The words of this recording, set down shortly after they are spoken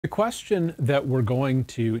The question that we're going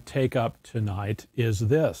to take up tonight is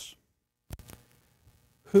this: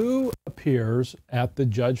 who appears at the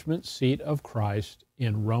judgment seat of Christ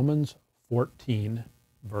in Romans 14,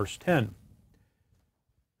 verse 10?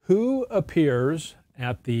 Who appears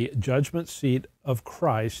at the judgment seat of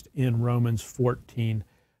Christ in Romans 14,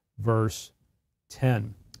 verse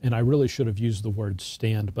 10? And I really should have used the word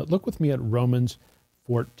stand, but look with me at Romans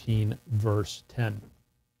 14, verse 10.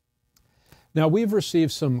 Now, we've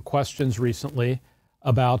received some questions recently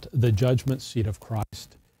about the judgment seat of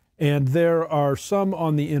Christ, and there are some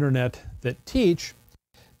on the internet that teach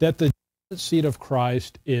that the judgment seat of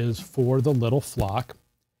Christ is for the little flock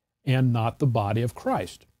and not the body of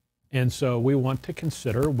Christ. And so we want to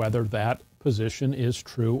consider whether that position is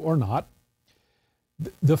true or not.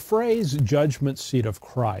 The phrase judgment seat of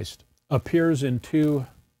Christ appears in two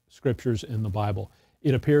scriptures in the Bible.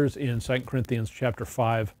 It appears in 2 Corinthians chapter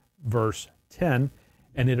 5, verse 10,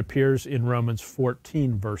 and it appears in Romans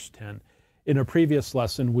 14, verse 10. In a previous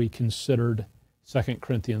lesson, we considered 2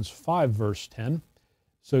 Corinthians 5, verse 10.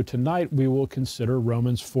 So tonight we will consider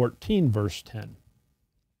Romans 14, verse 10.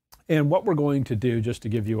 And what we're going to do, just to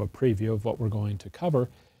give you a preview of what we're going to cover,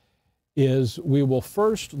 is we will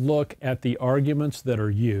first look at the arguments that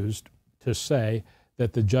are used to say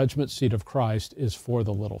that the judgment seat of Christ is for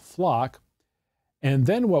the little flock. And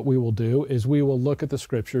then what we will do is we will look at the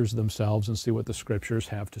scriptures themselves and see what the scriptures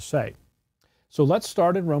have to say. So let's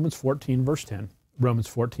start in Romans 14, verse 10. Romans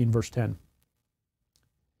 14, verse 10.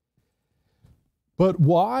 But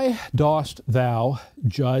why dost thou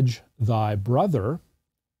judge thy brother?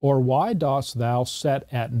 Or why dost thou set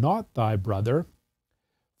at naught thy brother?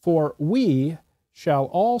 For we shall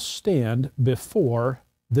all stand before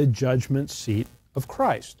the judgment seat of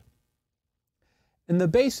Christ. And the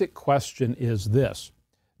basic question is this.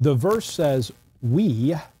 The verse says,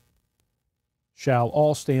 we shall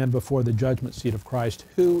all stand before the judgment seat of Christ.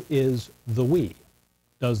 Who is the we?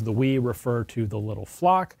 Does the we refer to the little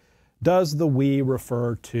flock? Does the we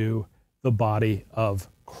refer to the body of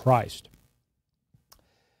Christ?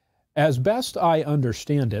 As best I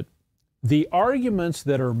understand it, the arguments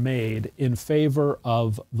that are made in favor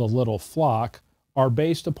of the little flock are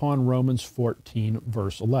based upon Romans 14,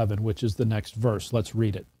 verse 11, which is the next verse. Let's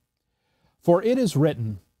read it. For it is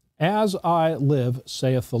written, as I live,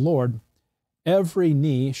 saith the Lord, every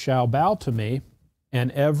knee shall bow to me,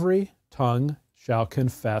 and every tongue shall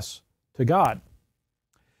confess to God.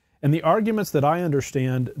 And the arguments that I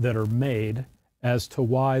understand that are made as to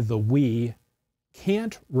why the we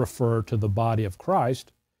can't refer to the body of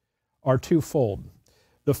Christ are twofold.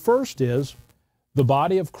 The first is the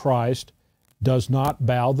body of Christ does not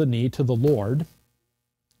bow the knee to the Lord.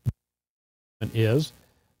 Is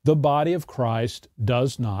the body of Christ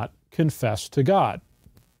does not confess to God.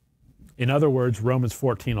 In other words, Romans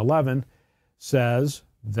 14:11 says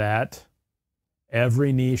that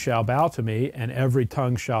every knee shall bow to me and every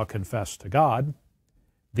tongue shall confess to God.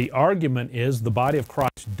 The argument is the body of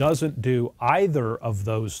Christ doesn't do either of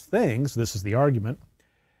those things. This is the argument.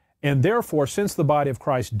 And therefore, since the body of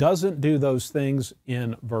Christ doesn't do those things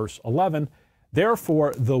in verse 11,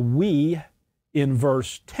 therefore the we in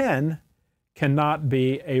verse 10 cannot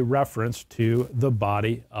be a reference to the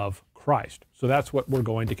body of Christ. So that's what we're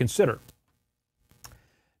going to consider.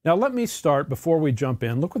 Now let me start, before we jump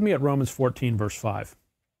in, look with me at Romans 14, verse 5.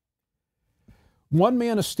 One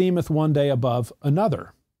man esteemeth one day above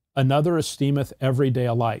another, another esteemeth every day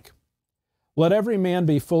alike. Let every man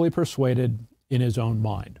be fully persuaded in his own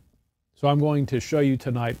mind. So I'm going to show you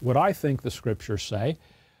tonight what I think the scriptures say,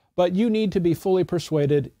 but you need to be fully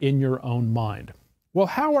persuaded in your own mind. Well,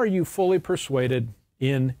 how are you fully persuaded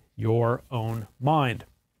in your own mind?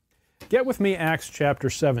 Get with me Acts chapter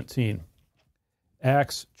 17.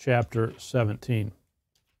 Acts chapter 17.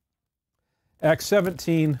 Acts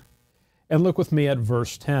 17, and look with me at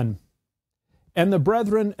verse 10. And the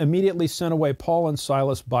brethren immediately sent away Paul and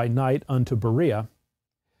Silas by night unto Berea,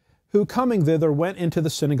 who coming thither went into the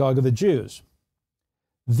synagogue of the Jews.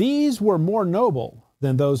 These were more noble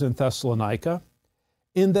than those in Thessalonica,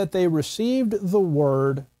 in that they received the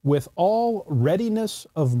word with all readiness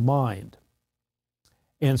of mind,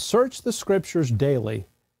 and searched the scriptures daily,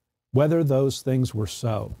 whether those things were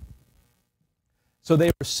so. So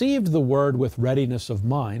they received the word with readiness of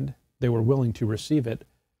mind. They were willing to receive it.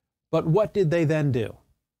 But what did they then do?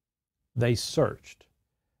 They searched.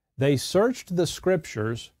 They searched the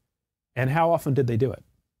scriptures, and how often did they do it?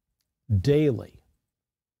 Daily.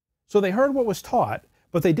 So they heard what was taught,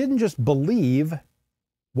 but they didn't just believe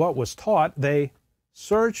what was taught. They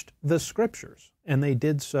searched the scriptures, and they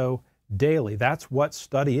did so daily. That's what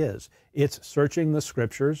study is. It's searching the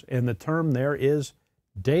scriptures, and the term there is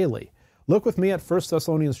daily. Look with me at 1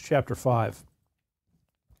 Thessalonians chapter 5.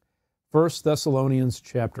 1 Thessalonians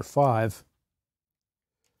chapter 5.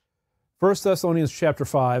 1 Thessalonians chapter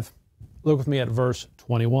 5, look with me at verse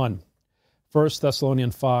 21. 1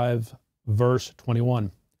 Thessalonians 5, verse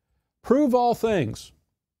 21. Prove all things.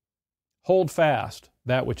 Hold fast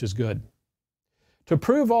that which is good. To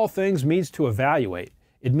prove all things means to evaluate.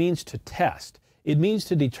 It means to test. It means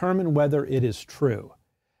to determine whether it is true.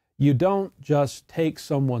 You don't just take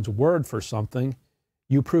someone's word for something.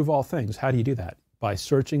 You prove all things. How do you do that? By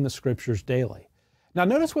searching the Scriptures daily. Now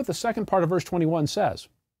notice what the second part of verse 21 says.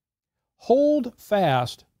 Hold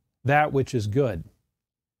fast that which is good.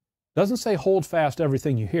 Doesn't say hold fast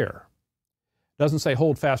everything you hear. Doesn't say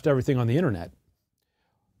hold fast everything on the internet.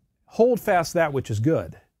 Hold fast that which is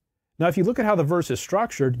good. Now, if you look at how the verse is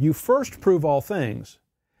structured, you first prove all things,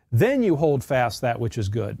 then you hold fast that which is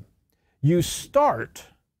good. You start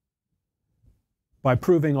by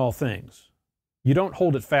proving all things. You don't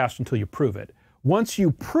hold it fast until you prove it. Once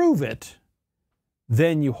you prove it,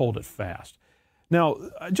 then you hold it fast. Now,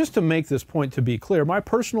 just to make this point to be clear, my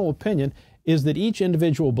personal opinion is that each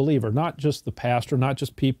individual believer, not just the pastor, not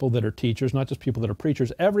just people that are teachers, not just people that are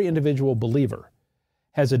preachers, every individual believer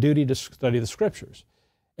has a duty to study the Scriptures.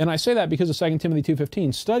 And I say that because of 2 Timothy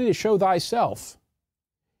 2:15, study to show thyself.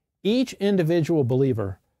 Each individual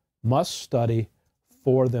believer must study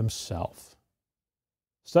for themselves.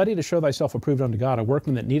 Study to show thyself approved unto God, a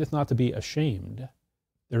workman that needeth not to be ashamed.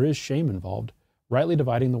 There is shame involved, rightly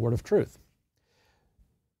dividing the word of truth.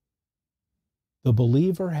 The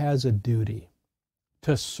believer has a duty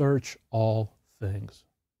to search all things,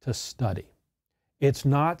 to study. It's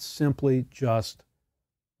not simply just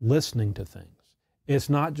listening to things. It's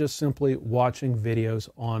not just simply watching videos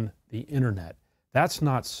on the internet. That's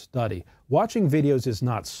not study. Watching videos is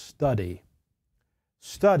not study.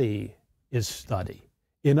 Study is study.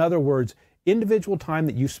 In other words, individual time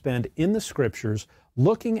that you spend in the Scriptures,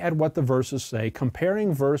 looking at what the verses say,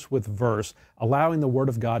 comparing verse with verse, allowing the Word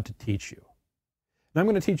of God to teach you. Now I'm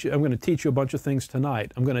going to teach you a bunch of things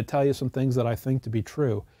tonight. I'm going to tell you some things that I think to be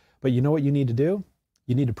true. But you know what you need to do?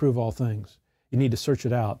 You need to prove all things. You need to search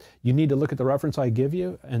it out. You need to look at the reference I give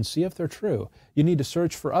you and see if they're true. You need to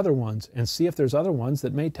search for other ones and see if there's other ones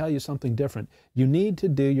that may tell you something different. You need to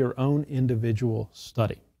do your own individual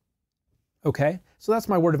study. Okay? So that's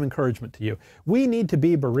my word of encouragement to you. We need to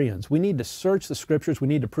be Bereans. We need to search the Scriptures. We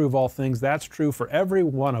need to prove all things. That's true for every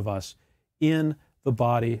one of us in the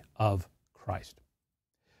body of Christ.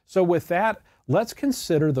 So with that, let's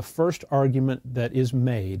consider the first argument that is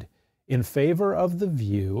made in favor of the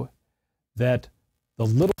view that the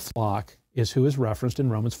little flock is who is referenced in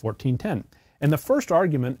Romans 14:10. And the first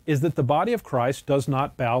argument is that the body of Christ does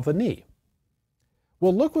not bow the knee.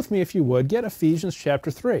 Well, look with me, if you would, get Ephesians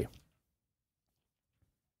chapter 3.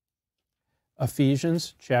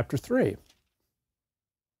 Ephesians chapter 3.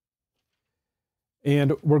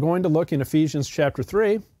 And we're going to look in Ephesians chapter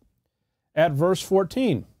 3 at verse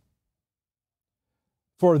 14.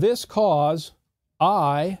 For this cause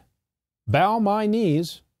I bow my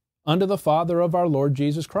knees unto the Father of our Lord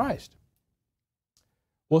Jesus Christ.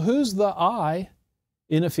 Well, who's the I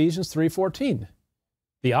in Ephesians 3:14?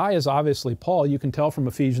 The I is obviously Paul. You can tell from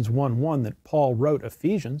Ephesians 1:1 that Paul wrote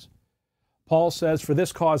Ephesians. Paul says, for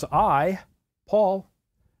this cause I, Paul,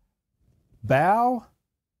 bow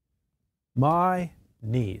my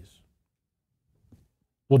knees.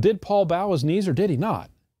 Well, did Paul bow his knees or did he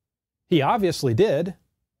not? He obviously did.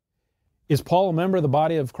 Is Paul a member of the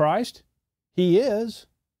body of Christ? He is.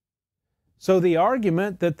 So the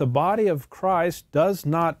argument that the body of Christ does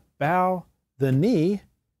not bow the knee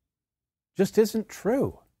just isn't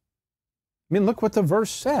true. I mean, look what the verse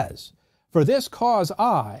says. For this cause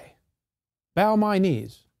I bow my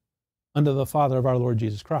knees unto the Father of our Lord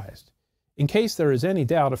Jesus Christ. In case there is any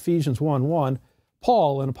doubt, Ephesians 1:1,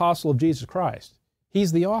 Paul, an apostle of Jesus Christ,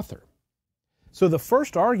 he's the author. So the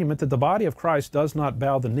first argument that the body of Christ does not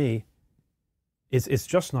bow the knee it's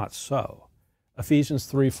just not so. Ephesians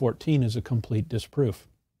 3:14 is a complete disproof.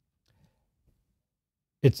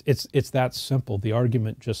 It's that simple. The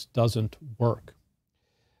argument just doesn't work.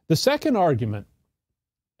 The second argument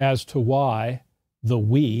as to why the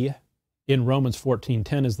we in Romans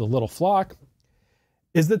 14:10 is the little flock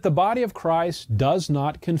is that the body of Christ does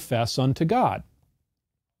not confess unto God.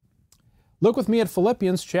 Look with me at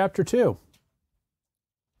Philippians chapter 2.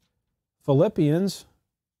 Philippians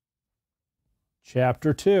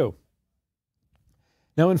chapter 2.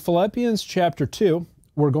 Now in Philippians chapter 2,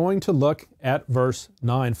 we're going to look at verse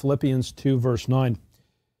 9. Philippians 2 verse 9.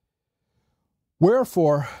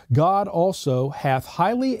 Wherefore God also hath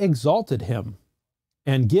highly exalted him,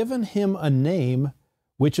 and given him a name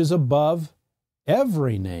which is above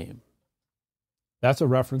every name. That's a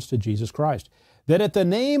reference to Jesus Christ. That at the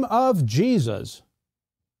name of Jesus,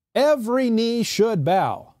 every knee should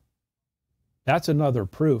bow. That's another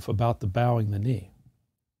proof about the bowing the knee.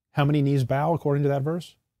 How many knees bow according to that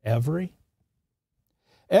verse? Every.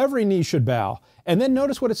 Every knee should bow. And then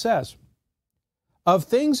notice what it says. Of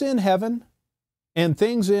things in heaven and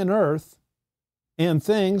things in earth and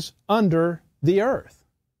things under the earth.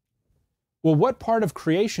 Well, what part of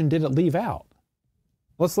creation did it leave out?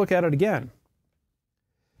 Let's look at it again.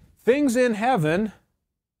 Things in heaven,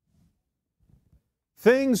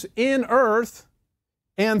 things in earth,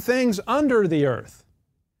 and things under the earth.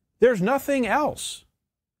 There's nothing else.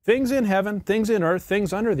 Things in heaven, things in earth,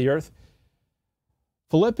 things under the earth.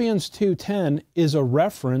 Philippians 2:10 is a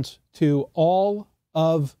reference to all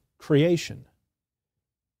of creation.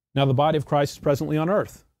 Now, the body of Christ is presently on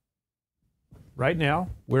earth. Right now,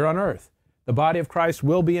 we're on earth. The body of Christ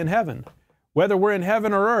will be in heaven. Whether we're in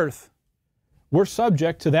heaven or earth, we're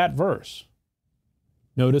subject to that verse.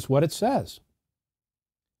 Notice what it says.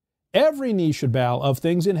 Every knee should bow of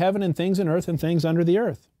things in heaven and things in earth and things under the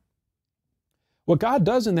earth. What God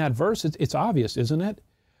does in that verse, it's obvious, isn't it?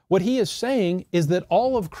 What he is saying is that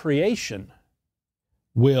all of creation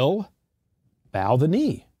will bow the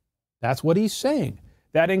knee. That's what he's saying.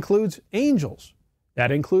 That includes angels.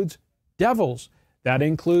 That includes devils. That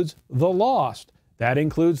includes the lost. That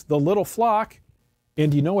includes the little flock.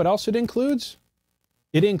 And do you know what else it includes?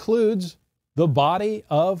 It includes the body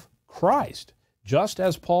of Christ, just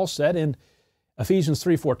as Paul said in Ephesians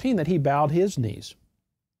 3:14 that he bowed his knees.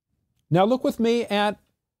 Now look with me at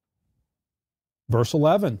verse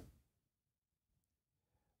 11.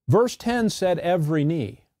 Verse 10 said every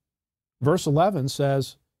knee. Verse 11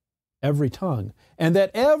 says every tongue. And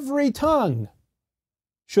that every tongue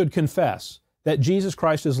should confess that Jesus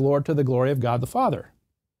Christ is Lord to the glory of God the Father.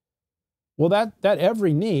 Well, that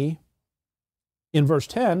every knee in verse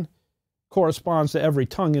 10 corresponds to every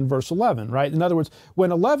tongue in verse 11, right? In other words,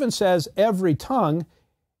 when 11 says every tongue,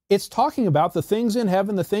 it's talking about the things in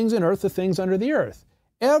heaven, the things in earth, the things under the earth.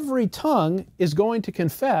 Every tongue is going to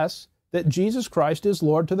confess that Jesus Christ is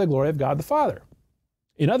Lord to the glory of God the Father.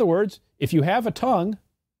 In other words, if you have a tongue,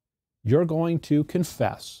 you're going to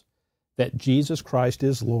confess that Jesus Christ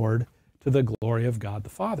is Lord to the glory of God the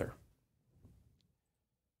Father.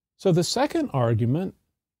 So the second argument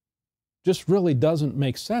just really doesn't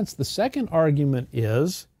make sense. The second argument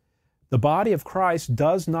is the body of Christ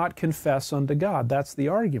does not confess unto God. That's the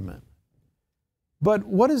argument. But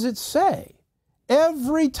what does it say?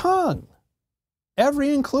 Every tongue.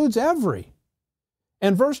 Every includes every.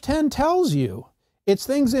 And verse 10 tells you it's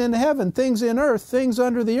things in heaven, things in earth, things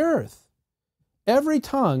under the earth. Every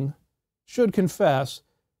tongue should confess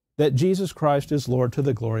that Jesus Christ is Lord to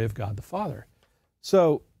the glory of God the Father.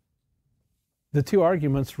 So the two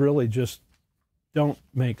arguments really just don't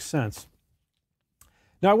make sense.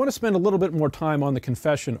 Now, I want to spend a little bit more time on the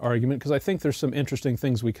confession argument because I think there's some interesting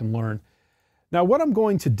things we can learn. Now, what I'm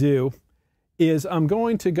going to do is I'm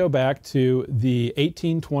going to go back to the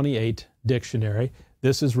 1828 dictionary.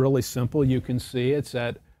 This is really simple. You can see it's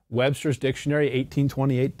at Webster's Dictionary,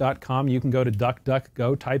 1828.com. You can go to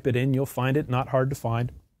DuckDuckGo, type it in, you'll find it, not hard to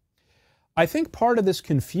find. I think part of this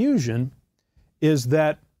confusion is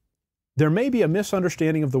that there may be a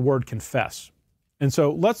misunderstanding of the word confess. And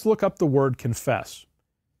so let's look up the word confess.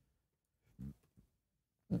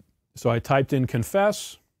 So I typed in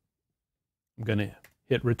confess. I'm going to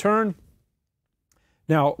hit return.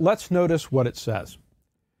 Now let's notice what it says.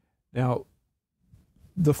 Now,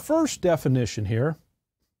 the first definition here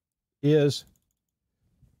is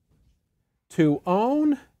to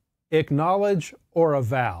own, acknowledge, or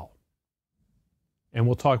avow. And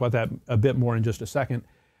we'll talk about that a bit more in just a second.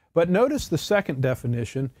 But notice the second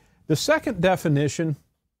definition. The second definition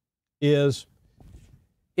is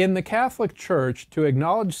in the Catholic Church to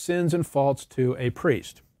acknowledge sins and faults to a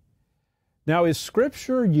priest. Now, is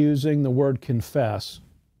Scripture using the word confess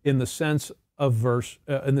in the sense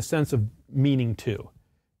of meaning to?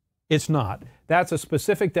 It's not. That's a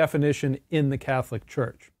specific definition in the Catholic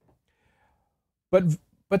Church.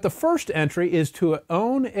 But the first entry is to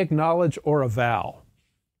own, acknowledge, or avow.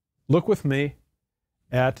 Look with me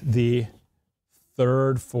at the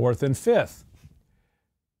third, fourth, and fifth.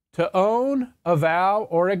 To own, avow,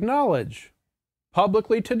 or acknowledge.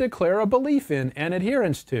 Publicly to declare a belief in and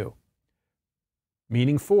adherence to.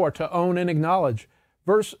 Meaning 4, to own and acknowledge.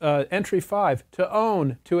 Entry 5, to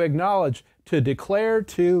own, to acknowledge, to declare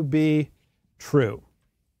to be true.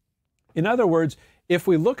 In other words, if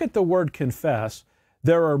we look at the word confess,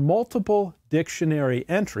 there are multiple dictionary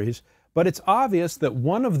entries, but it's obvious that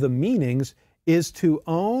one of the meanings is to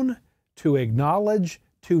own, to acknowledge,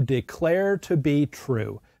 to declare to be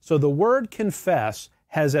true. So the word confess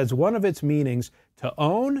has as one of its meanings to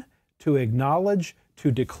own, to acknowledge,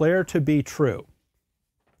 to declare to be true.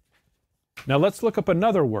 Now let's look up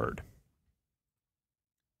another word.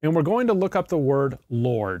 And we're going to look up the word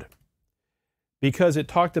Lord, because it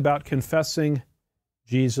talked about confessing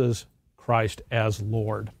Jesus Christ as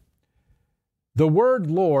Lord. The word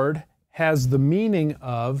Lord has the meaning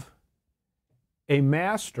of a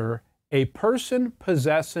master, a person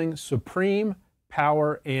possessing supreme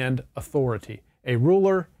power and authority, a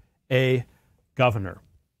ruler, a governor.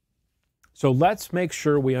 So let's make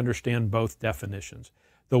sure we understand both definitions.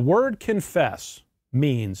 The word confess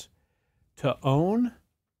means to own,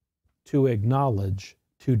 to acknowledge,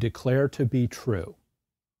 to declare to be true.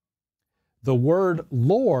 The word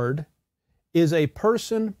Lord is a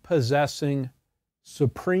person possessing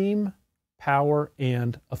supreme power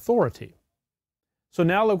and authority. So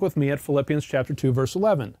now look with me at Philippians chapter 2, verse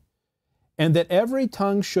 11. And that every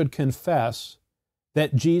tongue should confess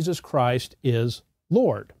that Jesus Christ is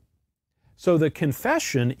Lord. So the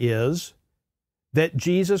confession is that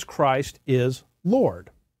Jesus Christ is Lord.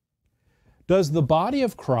 Does the body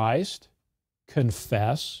of Christ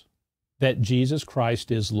confess that Jesus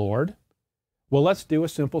Christ is Lord? Well, let's do a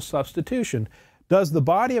simple substitution. Does the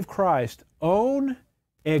body of Christ own,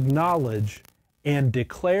 acknowledge, and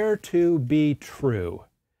declare to be true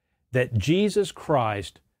that Jesus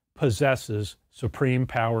Christ possesses supreme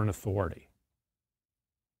power and authority?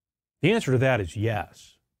 The answer to that is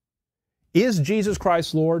yes. Is Jesus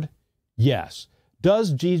Christ Lord? Yes.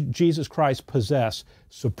 Does Jesus Christ possess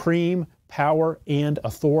supreme power and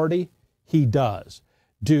authority? He does.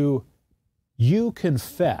 Do you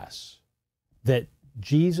confess that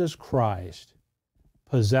Jesus Christ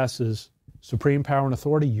possesses supreme power and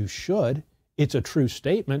authority? You should. It's a true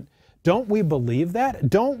statement. Don't we believe that?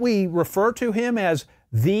 Don't we refer to him as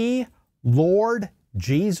the Lord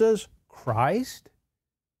Jesus Christ?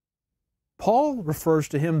 Paul refers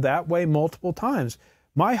to him that way multiple times.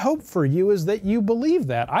 My hope for you is that you believe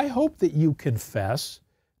that. I hope that you confess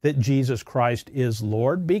that Jesus Christ is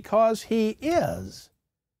Lord, because he is.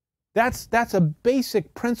 That's a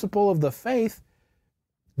basic principle of the faith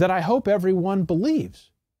that I hope everyone believes.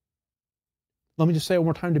 Let me just say it one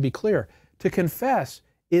more time to be clear. To confess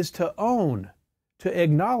is to own, to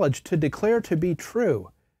acknowledge, to declare to be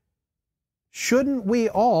true. Shouldn't we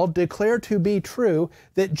all declare to be true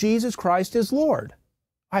that Jesus Christ is Lord?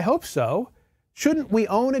 I hope so. Shouldn't we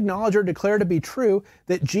own, acknowledge, or declare to be true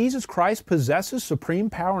that Jesus Christ possesses supreme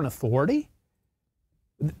power and authority?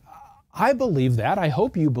 I believe that. I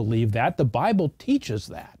hope you believe that. The Bible teaches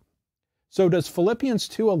that. So does Philippians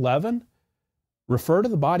 2:11 refer to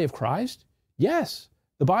the body of Christ? Yes,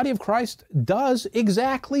 the body of Christ does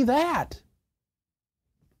exactly that.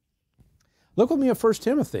 Look with me at 1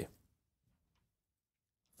 Timothy.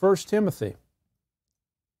 1 Timothy.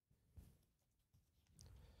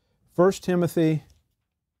 1 Timothy,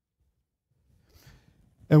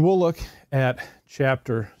 and we'll look at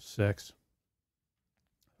chapter 6.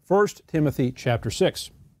 1 Timothy chapter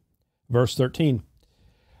 6, verse 13.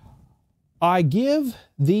 I give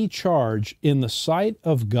thee charge in the sight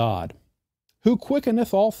of God, who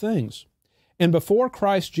quickeneth all things, and before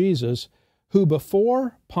Christ Jesus, who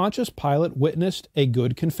before Pontius Pilate witnessed a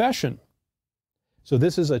good confession. So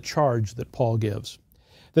this is a charge that Paul gives.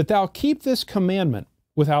 That thou keep this commandment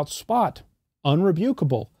without spot,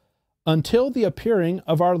 unrebukable, until the appearing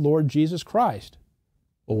of our Lord Jesus Christ.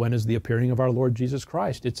 Well, when is the appearing of our Lord Jesus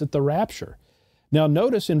Christ? It's at the rapture. Now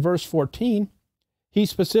notice in verse 14, he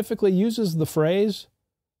specifically uses the phrase,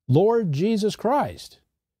 Lord Jesus Christ,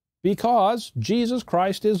 because Jesus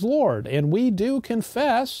Christ is Lord, and we do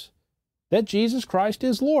confess that Jesus Christ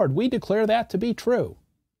is Lord. We declare that to be true.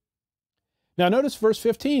 Now notice verse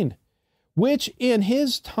 15, which in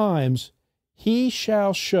his times he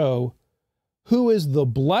shall show who is the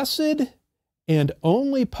blessed and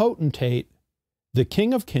only potentate, the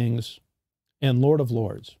King of kings and Lord of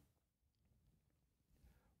lords.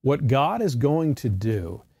 What God is going to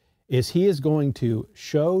do is he is going to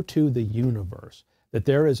show to the universe that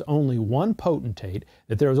there is only one potentate,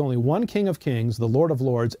 that there is only one King of kings, the Lord of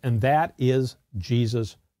lords, and that is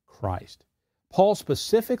Jesus Christ. Paul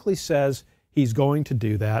specifically says he's going to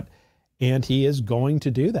do that, and he is going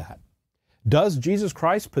to do that. Does Jesus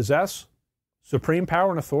Christ possess supreme power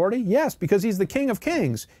and authority? Yes, because he's the King of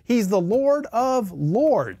kings. He's the Lord of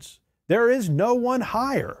lords. There is no one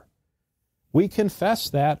higher. We confess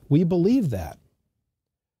that. We believe that.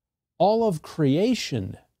 All of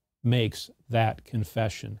creation makes that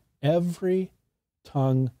confession. Every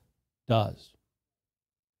tongue does.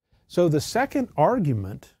 So the second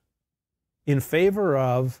argument in favor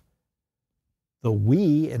of the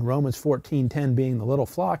we in Romans 14:10 being the little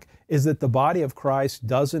flock is that the body of Christ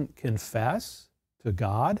doesn't confess to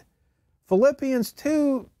God. Philippians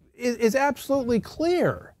 2 is absolutely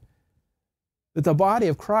clear that the body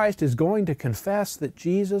of Christ is going to confess that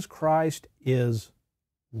Jesus Christ is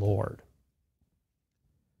Lord.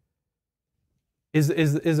 Is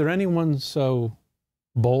there anyone so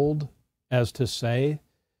bold as to say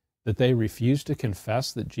that they refuse to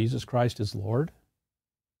confess that Jesus Christ is Lord?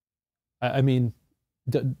 I mean,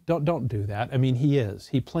 don't do that. I mean, he is.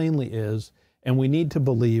 He plainly is, and we need to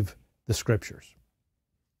believe the Scriptures.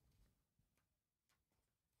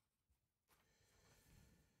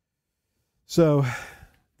 So,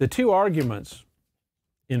 the two arguments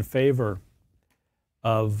in favor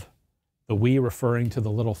of the we referring to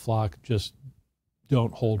the little flock just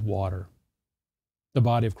don't hold water. The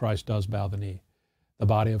body of Christ does bow the knee. The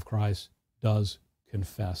body of Christ does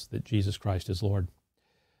confess that Jesus Christ is Lord.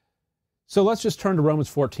 So let's just turn to Romans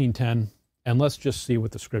 14:10 and let's just see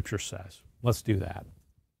what the Scripture says. Let's do that.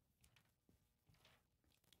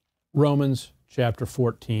 Romans chapter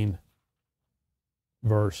 14,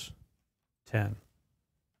 verse 10.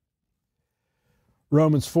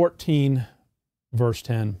 Romans 14, verse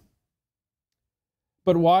 10.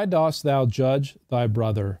 But why dost thou judge thy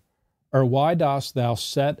brother? Or why dost thou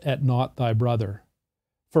set at naught thy brother?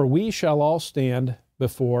 For we shall all stand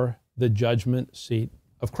before the judgment seat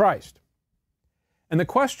of Christ. And the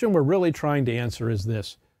question we're really trying to answer is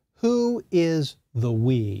this: who is the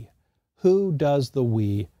we? Who does the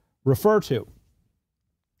we refer to?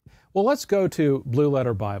 Well, let's go to Blue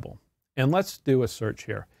Letter Bible and let's do a search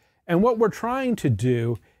here. And what we're trying to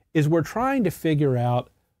do is we're trying to figure out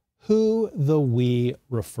who the we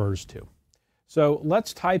refers to. So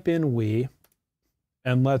let's type in we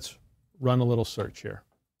and let's run a little search here.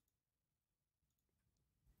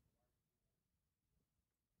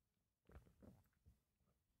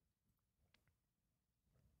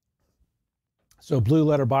 So Blue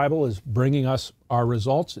Letter Bible is bringing us our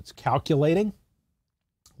results. It's calculating.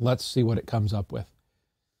 Let's see what it comes up with.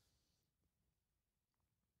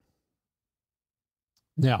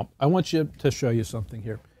 Now, I want you to show you something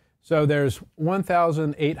here. So there's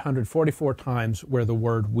 1,844 times where the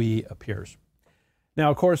word we appears. Now,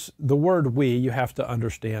 of course, the word we, you have to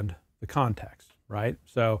understand the context, right?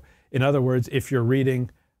 So, in other words, if you're reading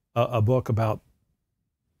a book about,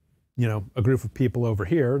 a group of people over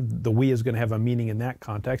here, the we is going to have a meaning in that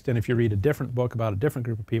context. And if you read a different book about a different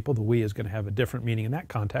group of people, the we is going to have a different meaning in that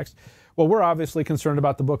context. Well, we're obviously concerned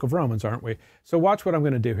about the book of Romans, aren't we? So watch what I'm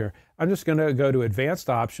going to do here. I'm just going to go to Advanced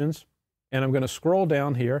Options, and I'm going to scroll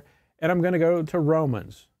down here, and I'm going to go to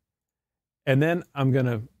Romans. And then I'm going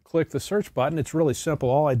to click the search button. It's really simple.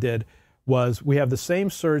 All I did was we have the same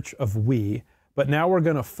search of we, but now we're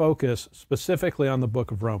going to focus specifically on the book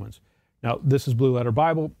of Romans. Now, this is Blue Letter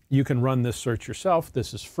Bible. You can run this search yourself.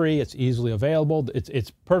 This is free. It's easily available.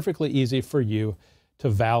 It's perfectly easy for you to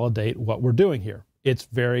validate what we're doing here. It's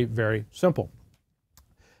very, very simple.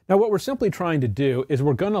 Now, what we're simply trying to do is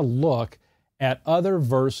we're going to look at other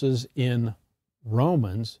verses in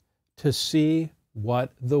Romans to see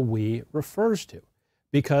what the we refers to.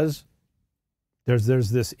 Because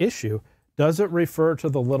there's this issue. Does it refer to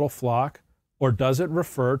the little flock, or does it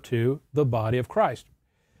refer to the body of Christ?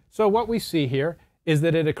 So what we see here is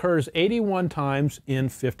that it occurs 81 times in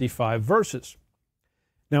 55 verses.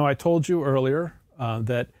 Now, I told you earlier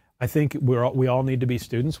that I think we all need to be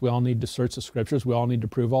students. We all need to search the Scriptures. We all need to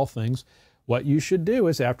prove all things. What you should do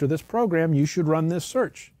is, after this program, you should run this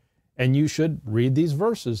search. And you should read these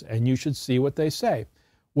verses, and you should see what they say.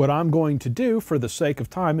 What I'm going to do, for the sake of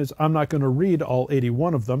time, is I'm not going to read all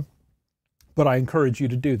 81 of them, but I encourage you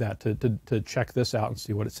to do that, to check this out and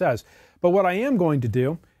see what it says. But what I am going to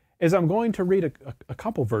do is I'm going to read a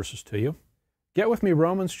couple verses to you. Get with me,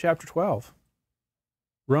 Romans chapter 12.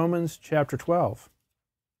 Romans chapter 12.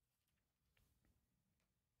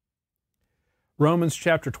 Romans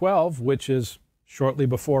chapter 12, which is shortly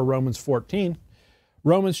before Romans 14.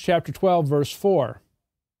 Romans chapter 12, verse 4.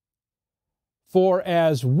 For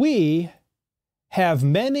as we have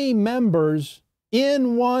many members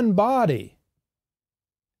in one body,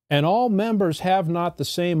 and all members have not the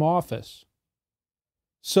same office,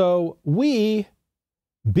 so we,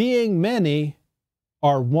 being many,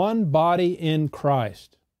 are one body in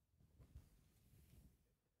Christ.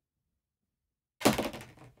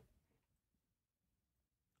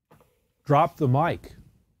 Drop the mic.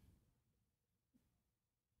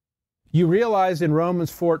 You realize in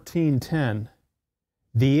Romans 14:10,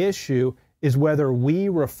 the issue is whether we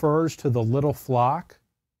refers to the little flock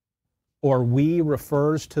or we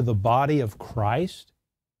refers to the body of Christ?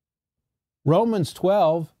 Romans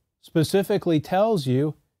 12 specifically tells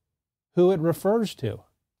you who it refers to.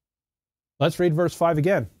 Let's read verse 5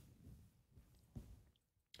 again.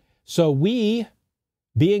 So we,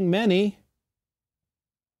 being many,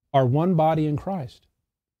 are one body in Christ.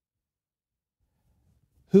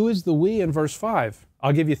 Who is the we in verse 5?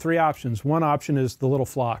 I'll give you three options. One option is the little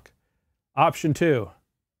flock. Option 2,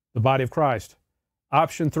 the body of Christ.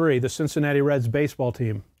 Option 3, the Cincinnati Reds baseball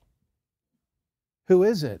team. Who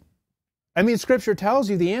is it? I mean, Scripture tells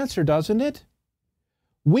you the answer, doesn't it?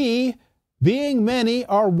 We, being many,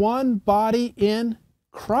 are one body in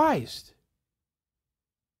Christ.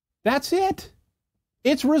 That's it.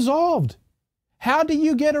 It's resolved. How do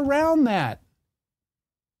you get around that?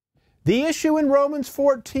 The issue in Romans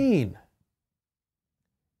 14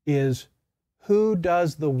 is, who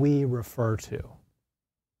does the we refer to?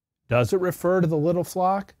 Does it refer to the little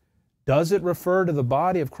flock? Does it refer to the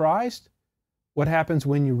body of Christ? What happens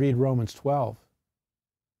when you read Romans 12?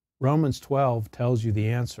 Romans 12 tells you the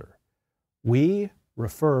answer. We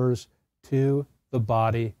refers to the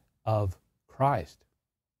body of Christ.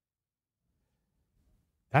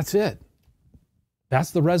 That's it.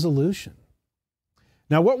 That's the resolution.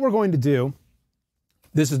 Now, what we're going to do,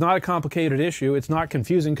 this is not a complicated issue. It's not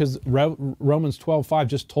confusing because Romans 12:5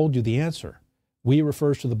 just told you the answer. We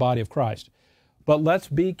refers to the body of Christ. But let's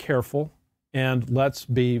be careful and let's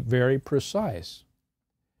be very precise.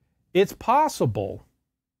 It's possible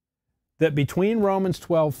that between Romans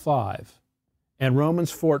 12:5 and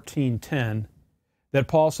Romans 14:10, that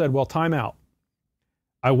Paul said, well, time out.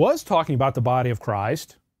 I was talking about the body of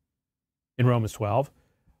Christ in Romans 12,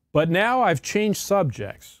 but now I've changed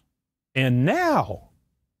subjects, and now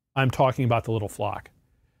I'm talking about the little flock.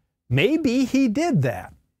 Maybe he did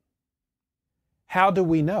that. How do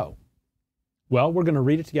we know? Well, we're going to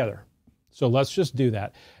read it together. So let's just do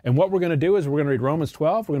that. And what we're going to do is we're going to read Romans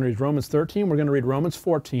 12, we're going to read Romans 13, we're going to read Romans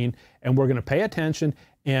 14, and we're going to pay attention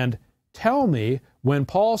and tell me when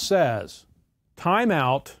Paul says, time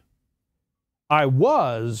out, I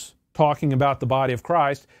was talking about the body of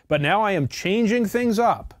Christ, but now I am changing things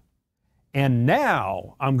up. And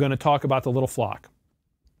now I'm going to talk about the little flock.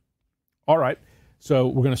 All right, so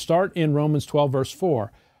we're going to start in Romans 12, verse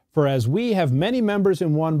 4. For as we have many members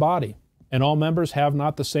in one body, and all members have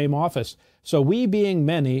not the same office, so we being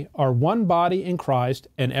many are one body in Christ,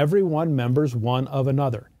 and every one members one of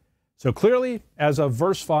another. So clearly, as of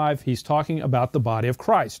verse 5, he's talking about the body of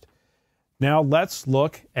Christ. Now let's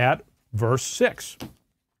look at verse 6.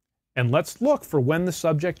 And let's look for when the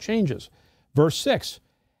subject changes. Verse 6.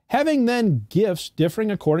 Having then gifts differing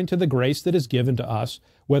according to the grace that is given to us,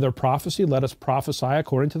 whether prophecy, let us prophesy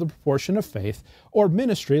according to the proportion of faith, or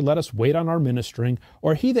ministry, let us wait on our ministering,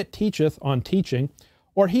 or he that teacheth on teaching,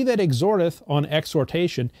 or he that exhorteth on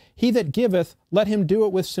exhortation, he that giveth, let him do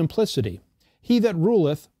it with simplicity, he that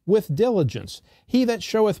ruleth with diligence, he that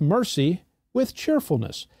showeth mercy with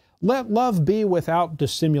cheerfulness. Let love be without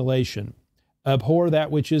dissimulation. Abhor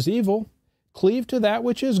that which is evil, cleave to that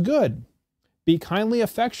which is good. Be kindly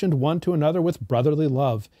affectioned one to another with brotherly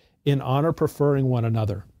love, in honor preferring one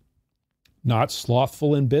another. Not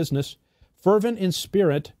slothful in business, fervent in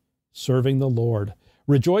spirit, serving the Lord.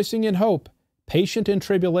 Rejoicing in hope, patient in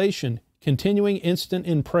tribulation, continuing instant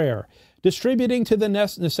in prayer. Distributing to the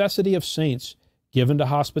necessity of saints, given to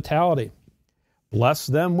hospitality. Bless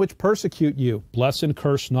them which persecute you, bless and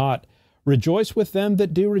curse not. Rejoice with them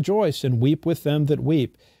that do rejoice, and weep with them that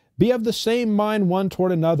weep. Be of the same mind one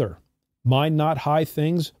toward another. Mind not high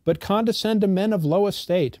things, but condescend to men of low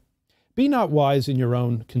estate. Be not wise in your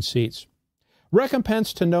own conceits.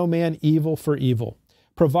 Recompense to no man evil for evil.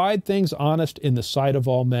 Provide things honest in the sight of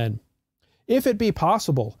all men. If it be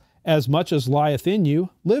possible, as much as lieth in you,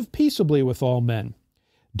 live peaceably with all men.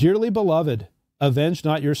 Dearly beloved, avenge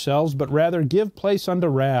not yourselves, but rather give place unto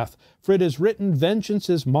wrath. For it is written, vengeance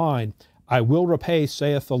is mine. I will repay,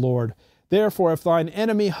 saith the Lord. Therefore, if thine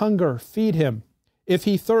enemy hunger, feed him. If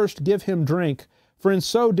he thirst, give him drink, for in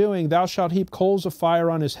so doing thou shalt heap coals of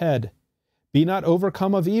fire on his head. Be not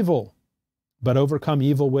overcome of evil, but overcome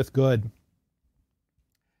evil with good.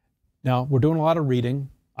 Now, we're doing a lot of reading.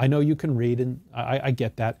 I know you can read, and I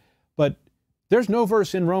get that. But there's no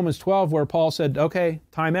verse in Romans 12 where Paul said, okay,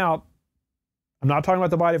 time out. I'm not talking about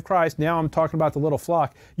the body of Christ. Now I'm talking about the little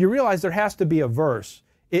flock. You realize there has to be a verse.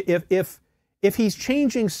 If he's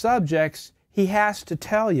changing subjects, he has to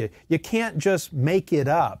tell you. You can't just make it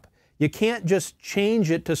up. You can't just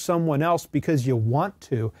change it to someone else because you want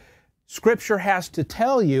to. Scripture has to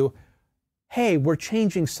tell you, hey, we're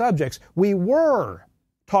changing subjects. We were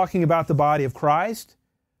talking about the body of Christ,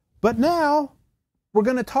 but now we're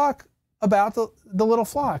going to talk about the little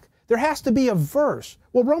flock? There has to be a verse.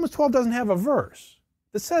 Well, Romans 12 doesn't have a verse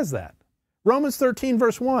that says that. Romans 13,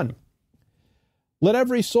 verse 1. Let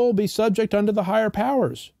every soul be subject unto the higher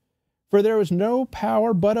powers, for there is no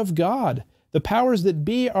power but of God. The powers that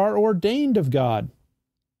be are ordained of God.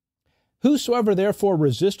 Whosoever therefore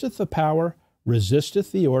resisteth the power,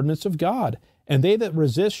 resisteth the ordinance of God, and they that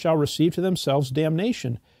resist shall receive to themselves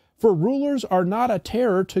damnation. For rulers are not a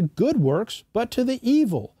terror to good works, but to the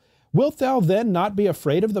evil. Wilt thou then not be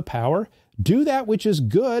afraid of the power? Do that which is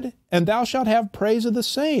good, and thou shalt have praise of the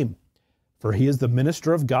same. For he is the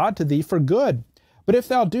minister of God to thee for good. But if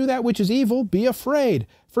thou do that which is evil, be afraid,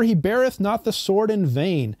 for he beareth not the sword in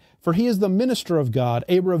vain. For he is the minister of God,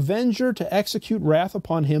 a revenger to execute wrath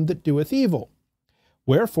upon him that doeth evil.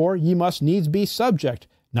 Wherefore ye must needs be subject,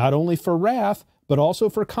 not only for wrath, but also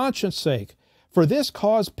for conscience sake. For this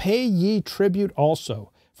cause pay ye tribute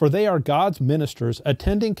also, for they are God's ministers,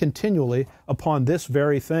 attending continually upon this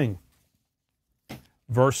very thing.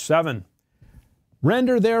 Verse 7.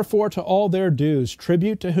 Render therefore to all their dues,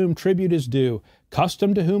 tribute to whom tribute is due,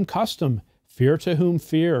 custom to whom custom, fear to whom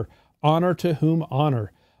fear, honor to whom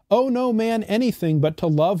honor. Owe no man anything but to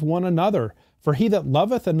love one another, for he that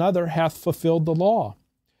loveth another hath fulfilled the law.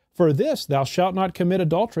 For this, thou shalt not commit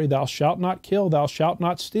adultery, thou shalt not kill, thou shalt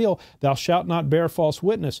not steal, thou shalt not bear false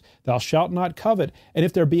witness, thou shalt not covet. And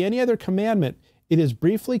if there be any other commandment, it is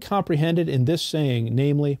briefly comprehended in this saying,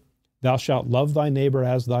 namely, thou shalt love thy neighbor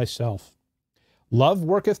as thyself. Love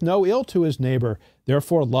worketh no ill to his neighbor,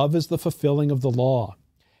 therefore love is the fulfilling of the law.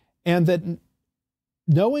 And that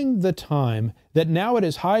knowing the time, that now it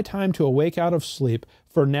is high time to awake out of sleep,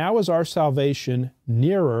 for now is our salvation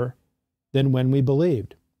nearer than when we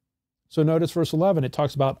believed. So notice verse 11, it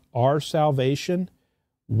talks about our salvation.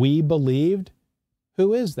 We believed.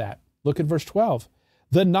 Who is that? Look at verse 12.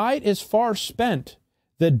 The night is far spent.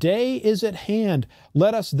 The day is at hand.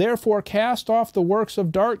 Let us therefore cast off the works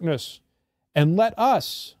of darkness, and let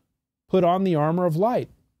us put on the armor of light.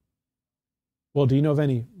 Well, do you know of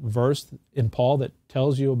any verse in Paul that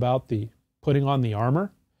tells you about the putting on the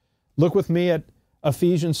armor? Look with me at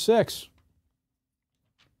Ephesians 6.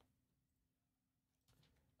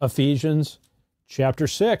 Ephesians chapter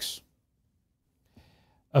 6.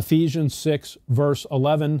 Ephesians 6, verse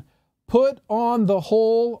 11. Put on the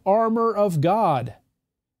whole armor of God,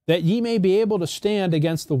 that ye may be able to stand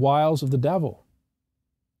against the wiles of the devil.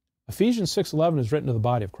 Ephesians 6:11 is written to the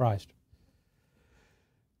body of Christ.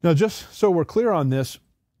 Now, just so we're clear on this,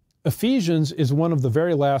 Ephesians is one of the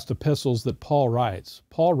very last epistles that Paul writes.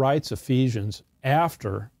 Paul writes Ephesians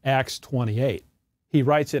after Acts 28. He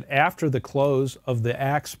writes it after the close of the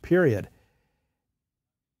Acts period.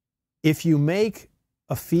 If you make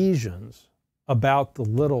Ephesians about the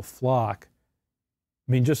little flock,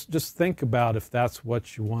 I mean, just think about if that's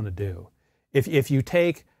what you want to do. If you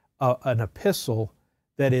take an epistle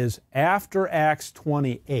that is after Acts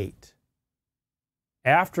 28,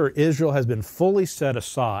 after Israel has been fully set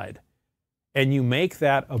aside, and you make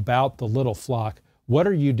that about the little flock, what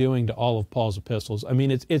are you doing to all of Paul's epistles? I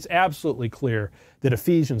mean, it's absolutely clear that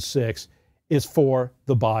Ephesians 6 is for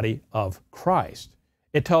the body of Christ.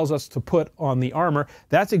 It tells us to put on the armor.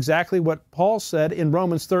 That's exactly what Paul said in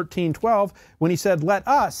Romans 13:12 when he said, let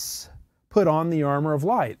us put on the armor of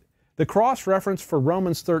light. The cross-reference for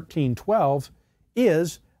Romans 13:12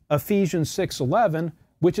 is Ephesians 6:11,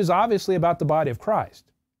 which is obviously about the body of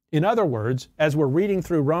Christ. In other words, as we're reading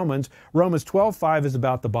through Romans 12:5 is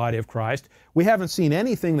about the body of Christ. We haven't seen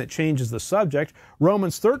anything that changes the subject.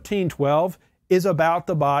 Romans 13:12 is about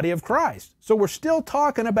the body of Christ. So we're still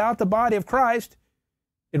talking about the body of Christ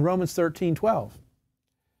in Romans 13:12.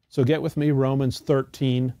 So get with me, Romans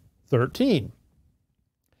 13:13.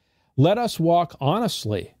 Let us walk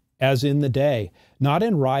honestly as in the day, not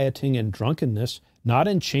in rioting and drunkenness, not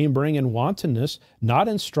in chambering and wantonness, not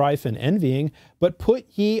in strife and envying, but put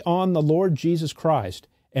ye on the Lord Jesus Christ,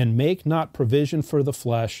 and make not provision for the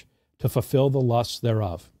flesh to fulfill the lusts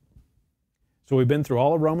thereof. So we've been through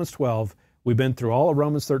all of Romans 12, we've been through all of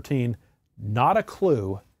Romans 13, not a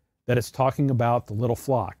clue that it's talking about the little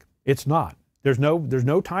flock. It's not. There's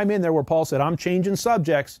no time in there where Paul said, I'm changing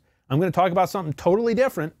subjects, I'm going to talk about something totally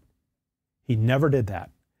different. He never did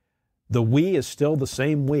that. The we is still the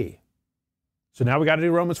same we. So now we got to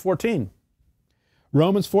do Romans 14.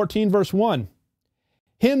 Romans 14, verse 1.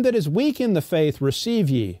 Him that is weak in the faith receive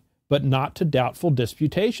ye, but not to doubtful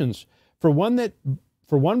disputations. For one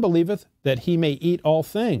believeth that he may eat all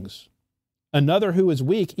things. Another who is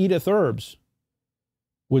weak eateth herbs.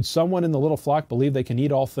 Would someone in the little flock believe they can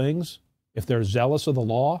eat all things if they're zealous of the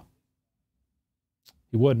law?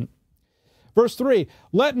 He wouldn't. Verse 3,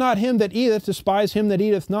 let not him that eateth despise him that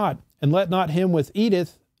eateth not, and let not him which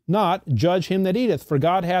eateth not judge him that eateth, for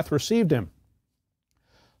God hath received him.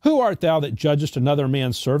 Who art thou that judgest another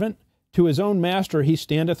man's servant? To his own master he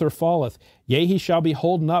standeth or falleth. Yea, he shall be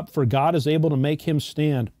holden up, for God is able to make him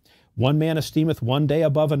stand. One man esteemeth one day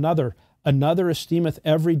above another, another esteemeth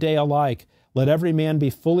every day alike. Let every man be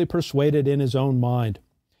fully persuaded in his own mind.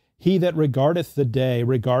 He that regardeth the day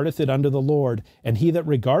regardeth it unto the Lord, and he that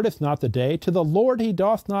regardeth not the day, to the Lord he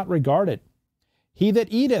doth not regard it. He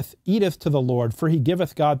that eateth, eateth to the Lord, for he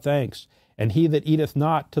giveth God thanks. And he that eateth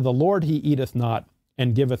not, to the Lord he eateth not,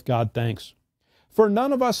 and giveth God thanks. For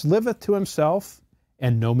none of us liveth to himself,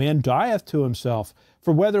 and no man dieth to himself.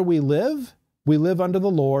 For whether we live unto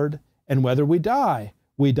the Lord, and whether we die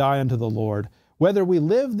unto the Lord. Whether we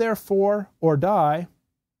live, therefore, or die,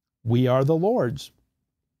 we are the Lord's.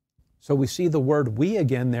 So we see the word we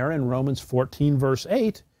again there in Romans 14, verse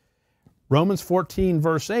 8. Romans 14,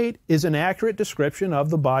 verse 8 is an accurate description of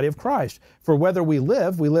the body of Christ. For whether we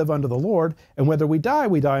live unto the Lord, and whether we die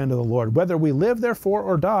unto the Lord. Whether we live, therefore,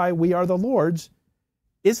 or die, we are the Lord's.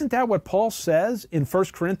 Isn't that what Paul says in 1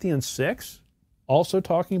 Corinthians 6, also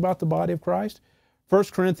talking about the body of Christ? 1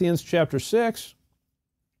 Corinthians chapter 6,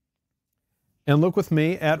 and look with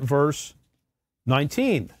me at verse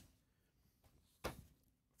 19.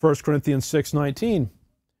 1 Corinthians 6:19.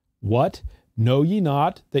 What? Know ye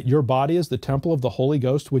not that your body is the temple of the Holy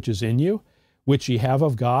Ghost which is in you, which ye have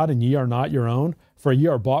of God, and ye are not your own? For ye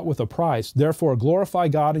are bought with a price. Therefore glorify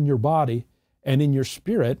God in your body and in your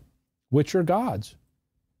spirit, which are God's.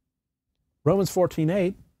 Romans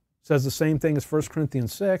 14:8 says the same thing as 1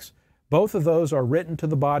 Corinthians 6. Both of those are written to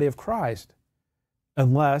the body of Christ,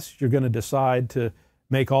 unless you're going to decide to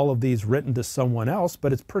make all of these written to someone else,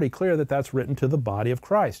 but it's pretty clear that that's written to the body of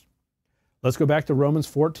Christ. Let's go back to Romans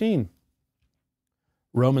 14.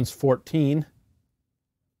 Romans 14,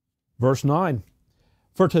 verse 9.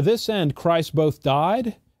 For to this end Christ both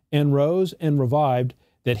died and rose and revived,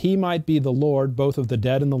 that he might be the Lord both of the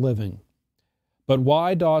dead and the living. But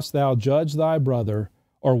why dost thou judge thy brother,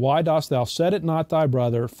 or why dost thou set it not thy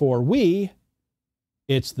brother? For we,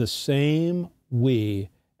 it's the same we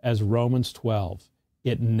as Romans 12.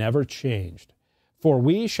 It never changed. For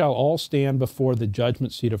we shall all stand before the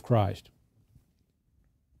judgment seat of Christ.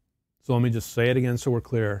 So let me just say it again so we're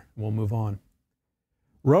clear, and we'll move on.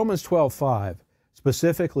 Romans 12:5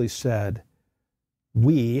 specifically said,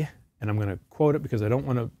 we, and I'm going to quote it because I don't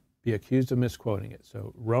want to be accused of misquoting it.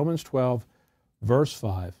 So Romans 12, verse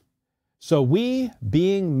 5. So we,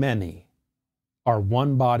 being many, are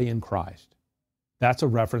one body in Christ. That's a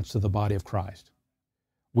reference to the body of Christ.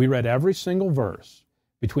 We read every single verse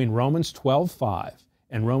between Romans 12:5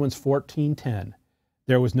 and Romans 14:10.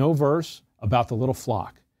 There was no verse about the little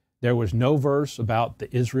flock. There was no verse about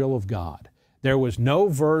the Israel of God. There was no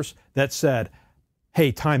verse that said,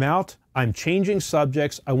 hey, time out, I'm changing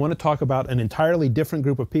subjects, I want to talk about an entirely different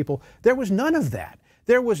group of people. There was none of that.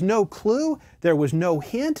 There was no clue, there was no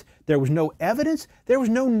hint, there was no evidence, there was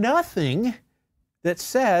no nothing that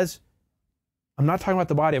says, I'm not talking about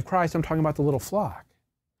the body of Christ, I'm talking about the little flock.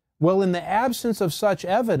 Well, in the absence of such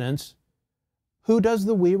evidence, who does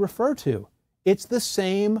the we refer to? It's the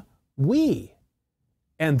same we.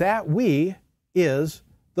 And that we is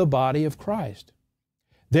the body of Christ.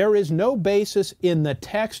 There is no basis in the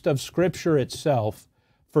text of Scripture itself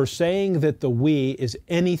for saying that the we is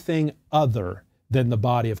anything other than the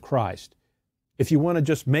body of Christ. If you want to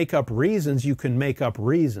just make up reasons, you can make up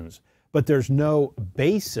reasons, but there's no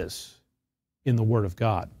basis in the Word of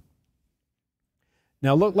God.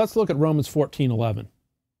 Now let's look at Romans 14:11.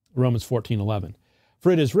 Romans 14:11.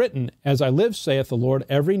 For it is written, as I live, saith the Lord,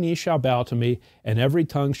 every knee shall bow to me, and every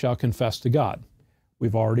tongue shall confess to God.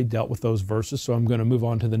 We've already dealt with those verses, so I'm going to move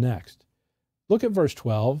on to the next. Look at verse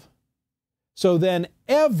 12. So then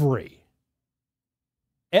every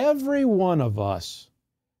one of us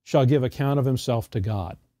shall give account of himself to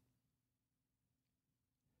God.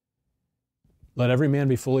 Let every man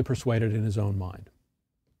be fully persuaded in his own mind.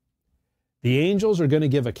 The angels are going to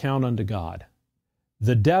give account unto God.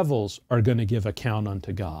 The devils are going to give account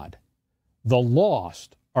unto God. The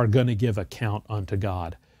lost are going to give account unto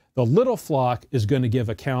God. The little flock is going to give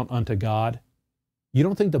account unto God. You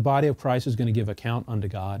don't think the body of Christ is going to give account unto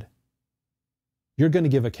God? You're going to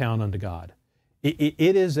give account unto God. It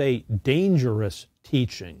is a dangerous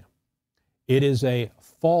teaching. It is a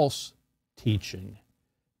false teaching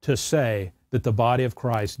to say that the body of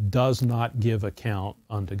Christ does not give account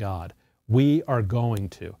unto God. We are going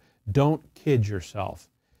to. Don't kid yourself.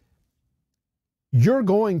 You're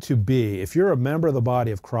going to be, if you're a member of the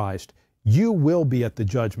body of Christ, you will be at the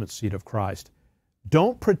judgment seat of Christ.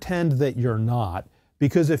 Don't pretend that you're not,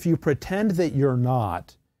 because if you pretend that you're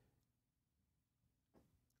not,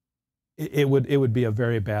 it would be a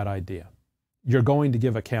very bad idea. You're going to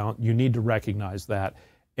give account. You need to recognize that,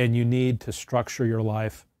 and you need to structure your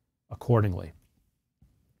life accordingly.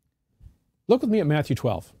 Look with me at Matthew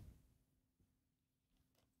 12.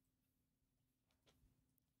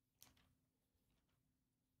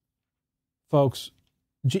 Folks,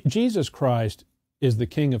 Jesus Christ is the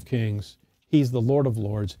King of Kings. He's the Lord of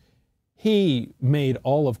Lords. He made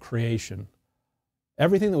all of creation.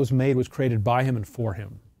 Everything that was made was created by him and for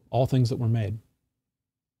him. All things that were made.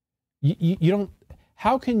 You don't.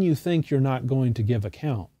 How can you think you're not going to give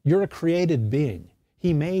account? You're a created being.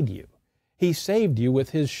 He made you. He saved you with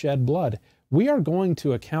his shed blood. We are going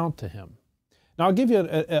to account to him. Now, I'll give you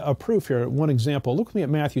a proof here, one example. Look with me at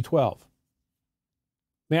Matthew 12.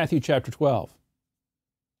 Matthew chapter 12.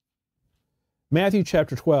 Matthew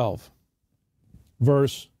chapter 12,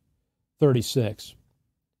 verse 36.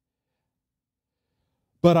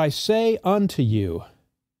 But I say unto you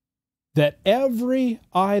that every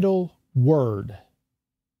idle word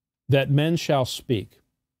that men shall speak,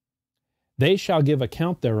 they shall give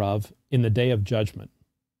account thereof in the day of judgment.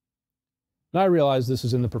 Now I realize this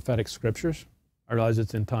is in the prophetic scriptures. I realize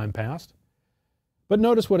it's in time past. But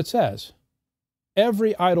notice what it says.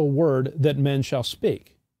 Every idle word that men shall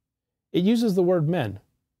speak. It uses the word men.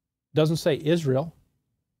 It doesn't say Israel.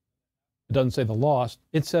 It doesn't say the lost.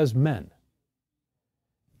 It says men.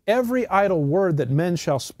 Every idle word that men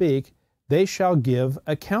shall speak, they shall give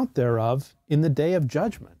account thereof in the day of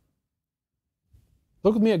judgment.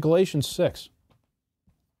 Look with me at Galatians 6.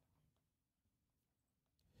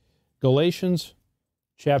 Galatians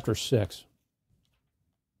chapter 6.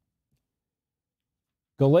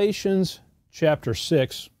 Galatians chapter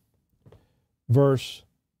 6, verse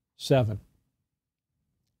 7.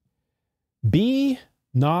 Be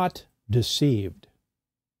not deceived.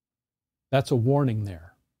 That's a warning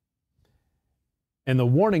there. And the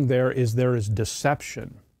warning there is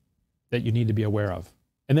deception that you need to be aware of.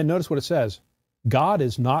 And then notice what it says. God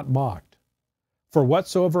is not mocked. For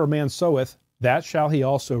whatsoever a man soweth, that shall he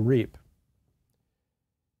also reap.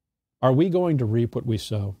 Are we going to reap what we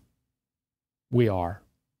sow? We are.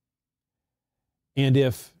 And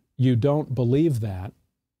if you don't believe that,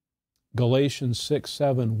 Galatians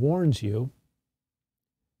 6:7 warns you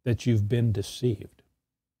that you've been deceived.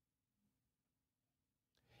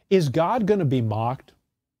 Is God going to be mocked?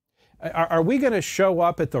 Are we going to show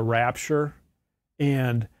up at the rapture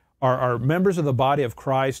and are members of the body of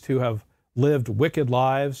Christ who have lived wicked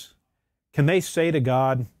lives, can they say to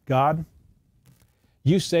God, God,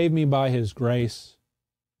 you saved me by his grace.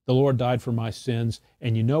 The Lord died for my sins.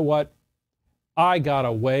 And you know what? I got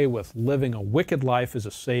away with living a wicked life as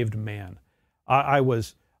a saved man. I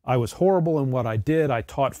was horrible in what I did. I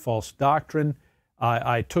taught false doctrine.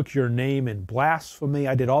 I took your name in blasphemy.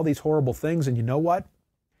 I did all these horrible things. And you know what?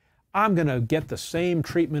 I'm going to get the same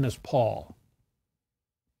treatment as Paul.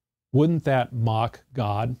 Wouldn't that mock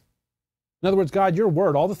God? In other words, God, your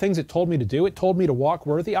word, all the things it told me to do, it told me to walk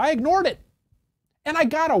worthy. I ignored it. And I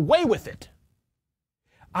got away with it.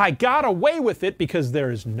 I got away with it because there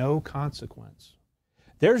is no consequence.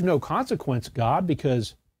 There's no consequence, God,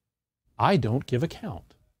 because I don't give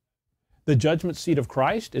account. The judgment seat of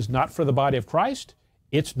Christ is not for the body of Christ.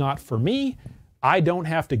 It's not for me. I don't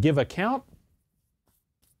have to give account.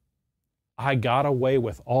 I got away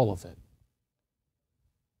with all of it.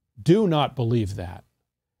 Do not believe that.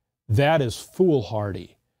 That is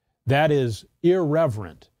foolhardy. That is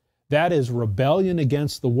irreverent. That is rebellion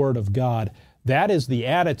against the Word of God. That is the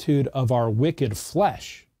attitude of our wicked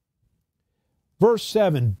flesh. Verse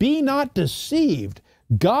 7, be not deceived.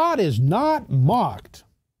 God is not mocked.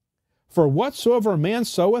 For whatsoever a man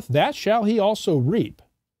soweth, that shall he also reap.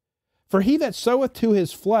 For he that soweth to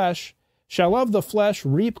his flesh shall of the flesh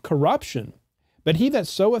reap corruption. But he that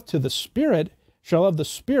soweth to the Spirit shall of the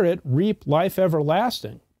Spirit reap life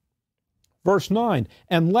everlasting. Verse 9,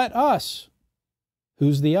 and let us,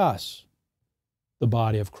 who's the us? The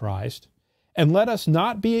body of Christ. And let us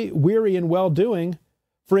not be weary in well-doing,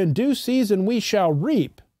 for in due season we shall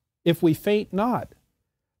reap if we faint not.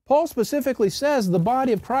 Paul specifically says the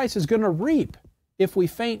body of Christ is going to reap if we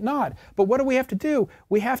faint not. But what do we have to do?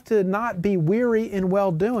 We have to not be weary in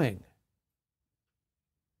well-doing.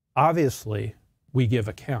 Obviously, we give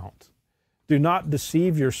account. Do not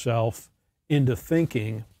deceive yourself into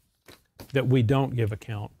thinking that we don't give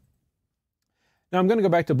account. Now, I'm going to go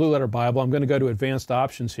back to Blue Letter Bible. I'm going to go to advanced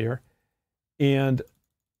options here. And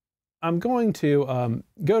I'm going to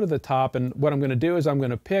go to the top, and what I'm going to do is I'm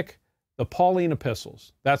going to pick the Pauline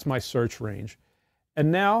epistles. That's my search range.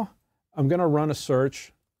 And now I'm going to run a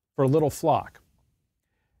search for little flock.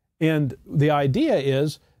 And the idea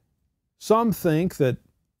is some think that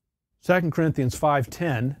 2 Corinthians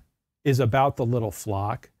 5:10 is about the little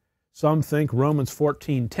flock. Some think Romans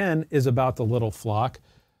 14:10 is about the little flock.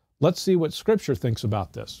 Let's see what Scripture thinks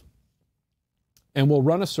about this. And we'll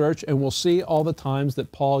run a search and we'll see all the times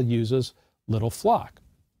that Paul uses little flock.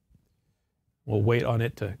 We'll wait on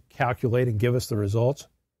it to calculate and give us the results.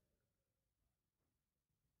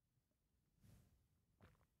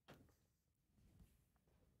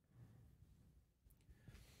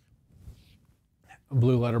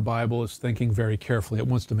 Blue Letter Bible is thinking very carefully. It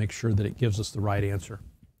wants to make sure that it gives us the right answer.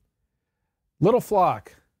 Little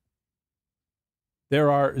flock. There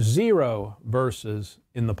are 0 verses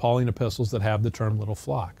in the Pauline epistles that have the term little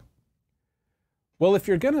flock. Well, if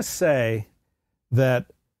you're going to say that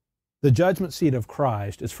the judgment seat of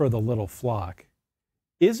Christ is for the little flock,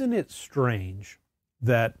 isn't it strange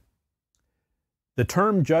that the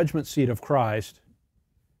term judgment seat of Christ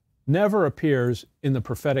never appears in the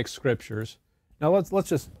prophetic scriptures? Now let's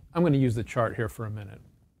just, I'm going to use the chart here for a minute.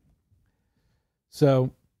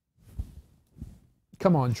 So,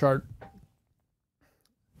 come on, chart.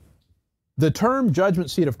 The term judgment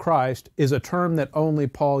seat of Christ is a term that only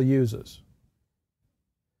Paul uses.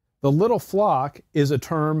 The little flock is a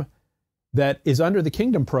term that is under the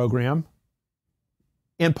kingdom program,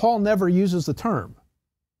 and Paul never uses the term.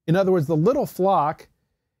 In other words, the little flock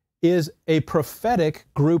is a prophetic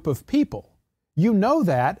group of people. You know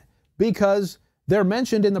that because they're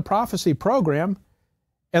mentioned in the prophecy program,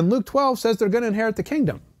 and Luke 12 says they're going to inherit the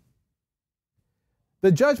kingdom.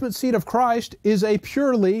 The judgment seat of Christ is a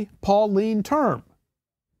purely Pauline term.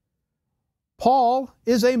 Paul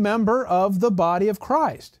is a member of the body of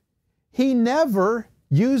Christ. He never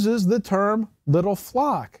uses the term little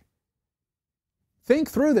flock. Think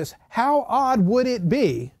through this. How odd would it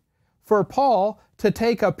be for Paul to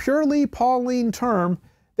take a purely Pauline term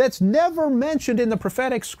that's never mentioned in the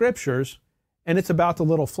prophetic scriptures, and it's about the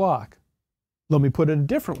little flock? Let me put it a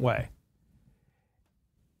different way.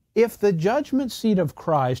 If the judgment seat of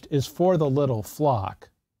Christ is for the little flock,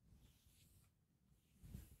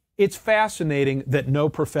 it's fascinating that no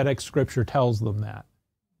prophetic scripture tells them that.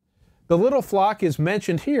 The little flock is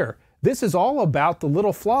mentioned here. This is all about the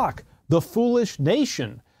little flock, the foolish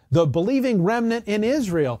nation, the believing remnant in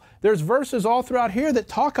Israel. There's verses all throughout here that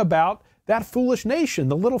talk about that foolish nation,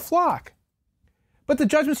 the little flock. But the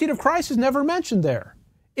judgment seat of Christ is never mentioned there.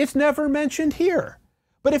 It's never mentioned here.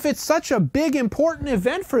 But if it's such a big, important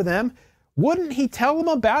event for them, wouldn't he tell them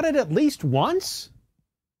about it at least once?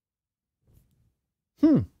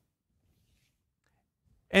 And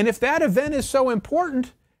if that event is so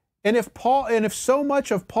important, and if so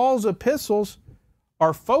much of Paul's epistles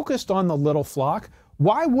are focused on the little flock,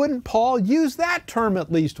 why wouldn't Paul use that term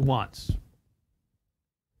at least once?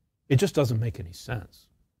 It just doesn't make any sense,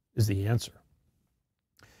 is the answer.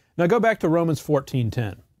 Now go back to Romans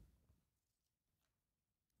 14:10.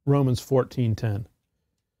 Romans 14:10.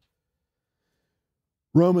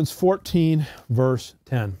 Romans 14, verse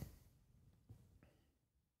 10.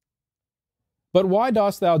 But why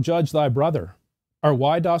dost thou judge thy brother? Or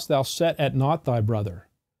why dost thou set at naught thy brother?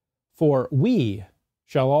 For we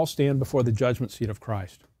shall all stand before the judgment seat of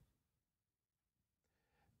Christ.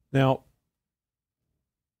 Now,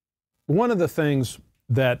 one of the things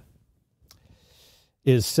that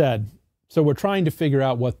is said, so we're trying to figure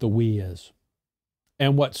out what the we is.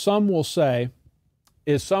 And what some will say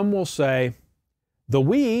is the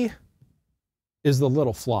we is the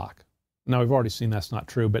little flock. Now, we've already seen that's not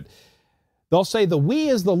true, but they'll say the we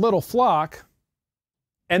is the little flock,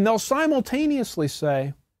 and they'll simultaneously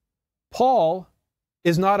say Paul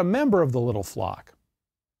is not a member of the little flock.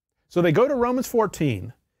 So they go to Romans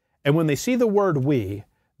 14, and when they see the word we,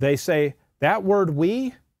 they say that word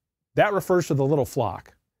we, that refers to the little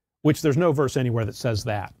flock, which there's no verse anywhere that says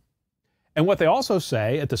that. And what they also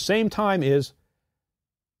say at the same time is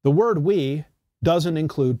the word we doesn't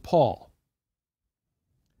include Paul.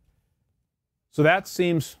 So that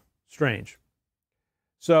seems strange.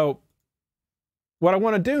 So what I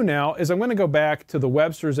want to do now is I'm going to go back to the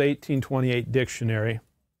Webster's 1828 dictionary,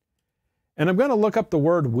 and I'm going to look up the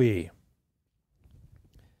word we.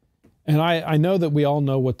 And I know that we all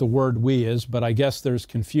know what the word we is, but I guess there's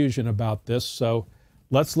confusion about this, so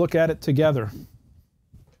let's look at it together.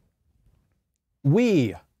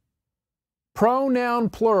 We, pronoun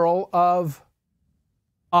plural of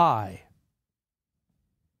I,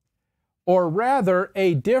 or rather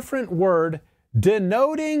a different word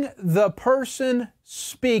denoting the person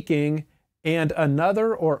speaking and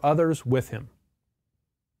another or others with him.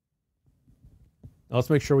 Now let's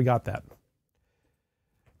make sure we got that.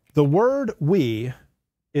 The word we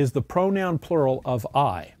is the pronoun plural of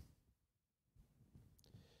I.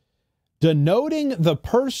 denoting the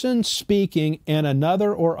person speaking and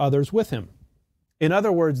another or others with him. In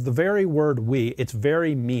other words, the very word we, its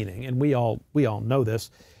very meaning, and we all know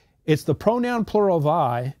this, it's the pronoun plural of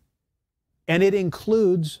I, and it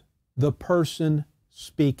includes the person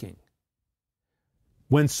speaking.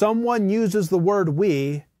 When someone uses the word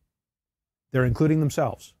we, they're including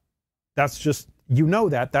themselves. That's just, you know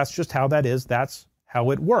that, that's just how that is, that's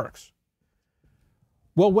how it works.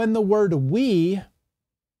 Well, when the word we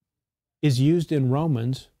is used in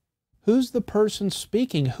Romans, who's the person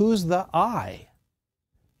speaking? Who's the I?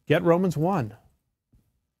 Get Romans 1.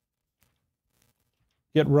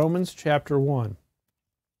 Get Romans chapter 1.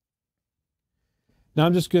 Now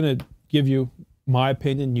I'm just going to give you my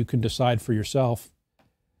opinion. You can decide for yourself.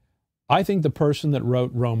 I think the person that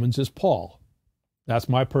wrote Romans is Paul. That's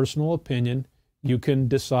my personal opinion. You can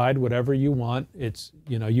decide whatever you want. It's,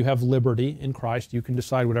 you have liberty in Christ. You can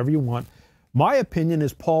decide whatever you want. My opinion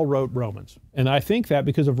is Paul wrote Romans. And I think that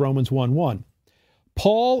because of Romans 1:1.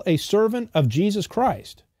 Paul, a servant of Jesus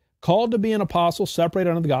Christ, called to be an apostle, separated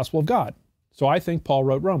unto the gospel of God. So I think Paul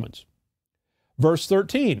wrote Romans. Verse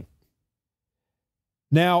 13.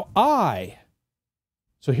 Now I,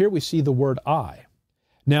 so here we see the word I.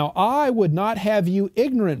 Now I would not have you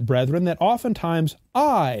ignorant, brethren, that oftentimes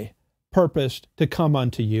I purposed to come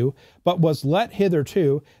unto you, but was let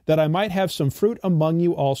hitherto, that I might have some fruit among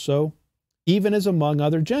you also, even as among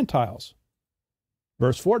other Gentiles.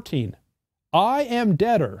 Verse 14. I am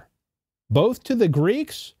debtor, both to the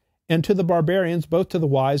Greeks and to the barbarians, both to the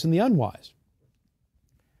wise and the unwise.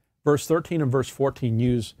 Verse 13 and verse 14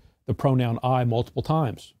 use the pronoun I multiple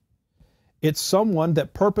times. It's someone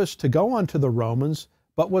that purposed to go unto the Romans,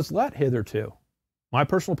 but was let hitherto. My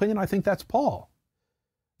personal opinion, I think that's Paul.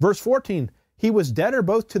 Verse 14, he was debtor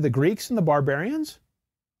both to the Greeks and the barbarians.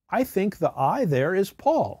 I think the I there is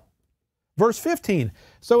Paul. Verse 15,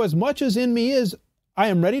 so as much as in me is, I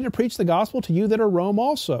am ready to preach the gospel to you that are Rome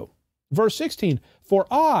also. Verse 16, for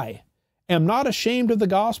I am not ashamed of the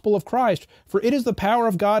gospel of Christ, for it is the power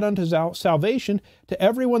of God unto salvation to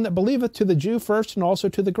everyone that believeth, to the Jew first and also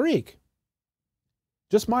to the Greek.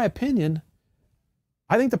 Just my opinion,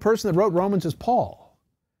 I think the person that wrote Romans is Paul.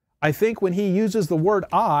 I think when he uses the word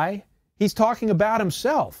I, he's talking about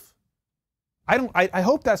himself. I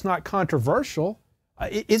hope that's not controversial.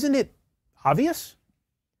 Isn't it obvious?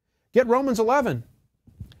 Get Romans 11.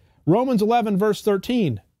 Romans 11, verse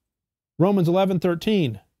 13. Romans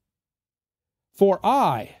 11:13. For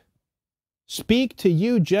I speak to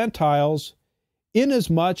you Gentiles,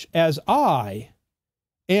 inasmuch as I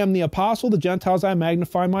am the apostle of the Gentiles, I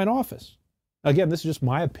magnify mine office. Again, this is just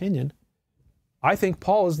my opinion. I think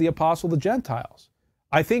Paul is the apostle of the Gentiles.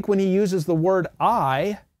 I think when he uses the word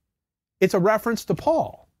I, it's a reference to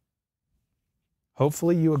Paul.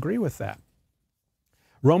 Hopefully you agree with that.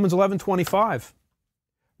 Romans 11:25.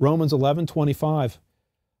 Romans 11:25.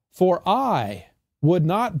 For I would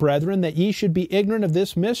not, brethren, that ye should be ignorant of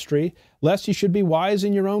this mystery, lest ye should be wise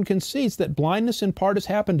in your own conceits, that blindness in part has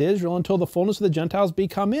happened to Israel until the fullness of the Gentiles be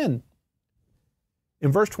come in.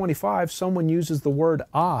 In verse 25, someone uses the word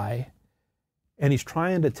I, and he's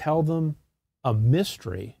trying to tell them a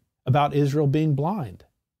mystery about Israel being blind.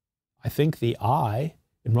 I think the I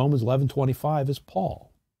in Romans 11:25 is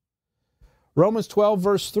Paul. Romans 12,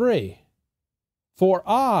 verse 3. For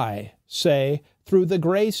I say, through the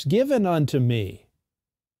grace given unto me.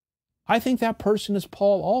 I think that person is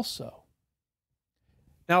Paul also.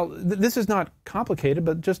 Now, this is not complicated,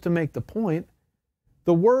 but just to make the point,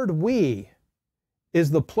 the word we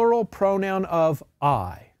is the plural pronoun of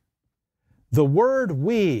I. The word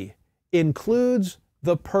we includes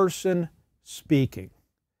the person speaking.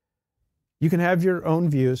 You can have your own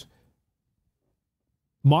views.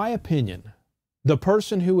 My opinion, the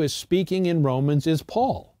person who is speaking in Romans is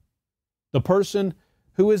Paul. The person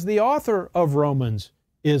who is the author of Romans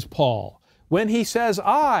is Paul. When he says,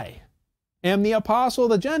 I am the apostle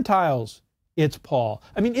of the Gentiles, it's Paul.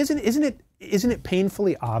 I mean, isn't it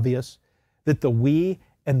painfully obvious that the we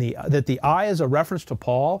and that the I is a reference to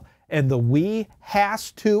Paul, and the we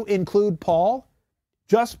has to include Paul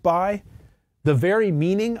just by the very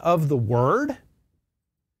meaning of the word?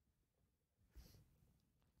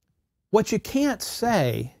 What you can't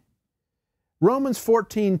say, Romans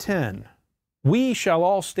 14:10, we shall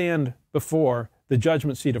all stand before the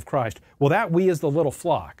judgment seat of Christ. Well, that we is the little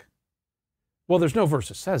flock. Well, there's no verse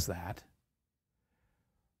that says that.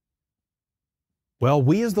 Well,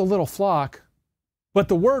 we is the little flock, but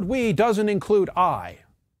the word we doesn't include I.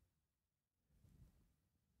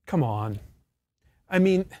 Come on. I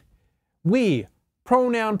mean, we,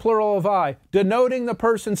 pronoun plural of I, denoting the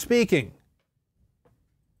person speaking.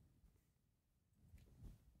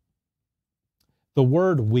 The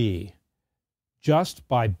word we, just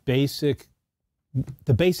by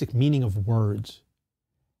the basic meaning of words,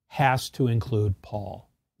 has to include Paul.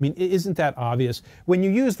 I mean, isn't that obvious? When you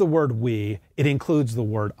use the word we, it includes the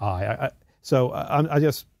word I.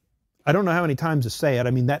 I don't know how many times to say it.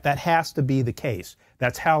 I mean, that has to be the case.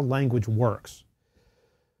 That's how language works.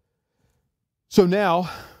 So now,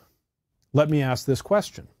 let me ask this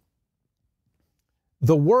question.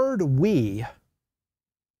 The word we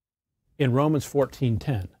in Romans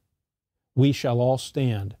 14:10, we shall all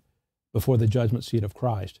stand before the judgment seat of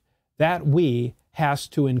Christ. That we has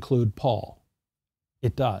to include Paul.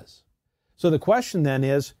 It does. So the question then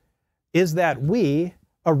is that we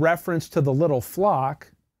a reference to the little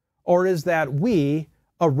flock, or is that we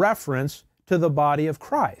a reference to the body of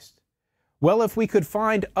Christ? Well, if we could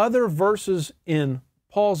find other verses in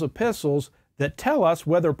Paul's epistles that tell us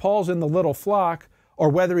whether Paul's in the little flock or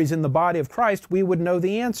whether he's in the body of Christ, we would know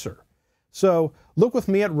the answer. So look with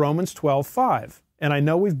me at Romans 12:5. And I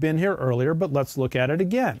know we've been here earlier, but let's look at it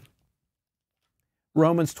again.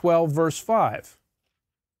 Romans 12, verse 5.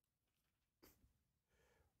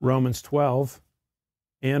 Romans 12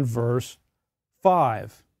 and verse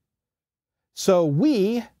 5. So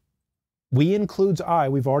we includes I.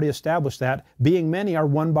 We've already established that. Being many are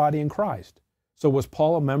one body in Christ. So was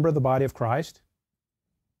Paul a member of the body of Christ?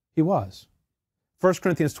 He was. 1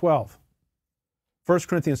 Corinthians 12. 1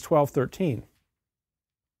 Corinthians 12:13.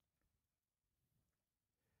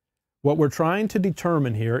 What we're trying to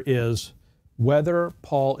determine here is whether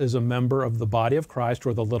Paul is a member of the body of Christ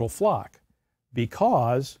or the little flock,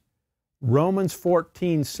 because Romans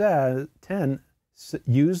 14:10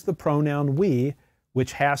 use the pronoun we,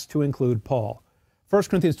 which has to include Paul. 1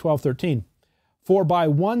 Corinthians 12:13, for by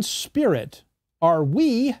one Spirit are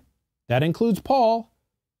we, that includes Paul,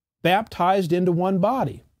 baptized into one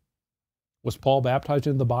body. Was Paul baptized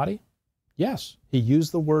into the body? Yes, he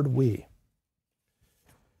used the word we.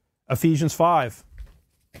 Ephesians 5.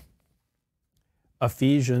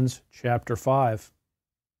 Ephesians chapter 5.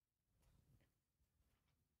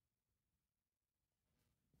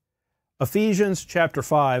 Ephesians chapter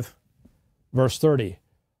 5, verse 30.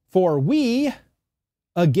 For we,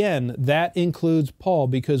 again, that includes Paul,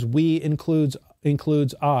 because we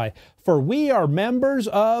includes I. For we are members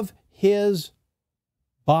of his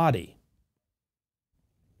body.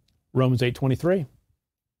 Romans 8:23.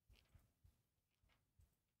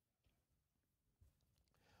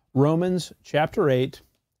 Romans chapter 8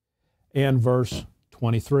 and verse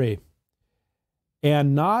 23.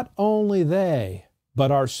 And not only they,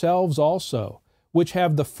 but ourselves also, which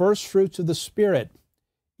have the first fruits of the Spirit,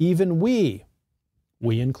 even we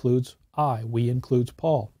includes I, we includes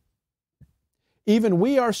Paul. Even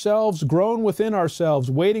we ourselves groan within ourselves,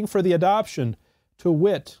 waiting for the adoption, to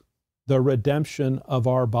wit, the redemption of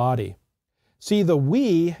our body. See, the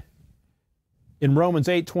we in Romans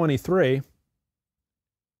 8:23,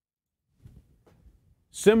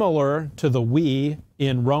 similar to the we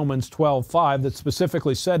in Romans 12:5 that's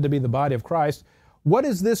specifically said to be the body of Christ, what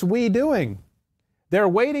is this we doing? They're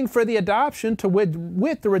waiting for the adoption to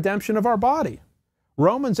wit the redemption of our body.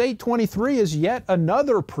 Romans 8:23 is yet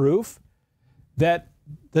another proof that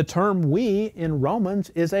the term we in Romans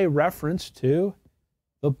is a reference to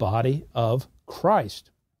the body of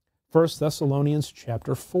Christ. 1 Thessalonians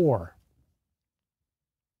chapter 4.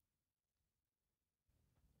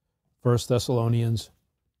 1 Thessalonians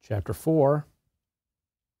chapter 4.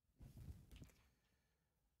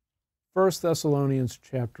 1 Thessalonians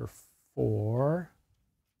chapter 4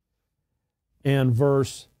 and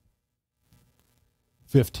verse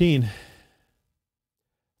 15.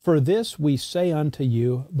 For this we say unto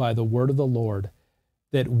you by the word of the Lord,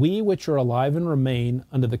 that we which are alive and remain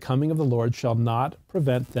unto the coming of the Lord shall not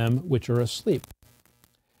prevent them which are asleep.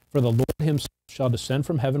 For the Lord himself shall descend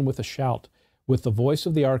from heaven with a shout, with the voice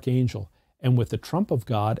of the archangel, and with the trump of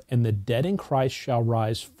God, and the dead in Christ shall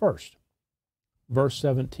rise first. Verse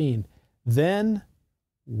 17, then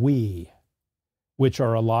we, which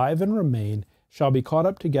are alive and remain, shall be caught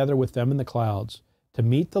up together with them in the clouds, to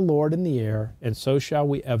meet the Lord in the air, and so shall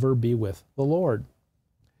we ever be with the Lord.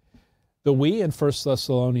 The we in 1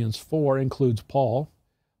 Thessalonians 4 includes Paul.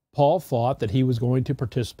 Paul thought that he was going to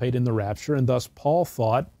participate in the rapture, and thus Paul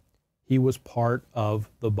thought he was part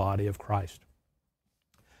of the body of Christ.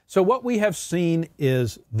 So what we have seen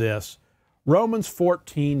is this. Romans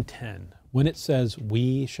 14:10, when it says,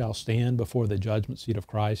 we shall stand before the judgment seat of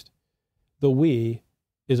Christ, the we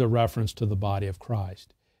is a reference to the body of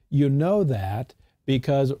Christ. You know that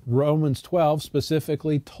because Romans 12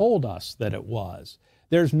 specifically told us that it was.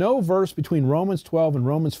 There's no verse between Romans 12 and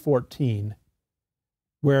Romans 14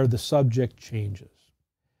 where the subject changes.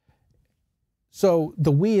 So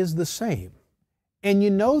the we is the same. And you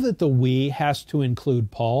know that the we has to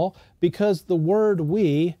include Paul because the word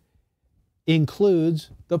we includes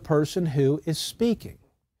the person who is speaking.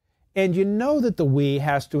 And you know that the we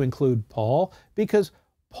has to include Paul because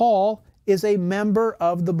Paul is a member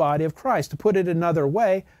of the body of Christ. To put it another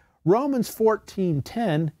way, Romans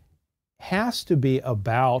 14:10 has to be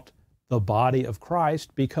about the body of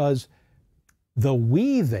Christ because the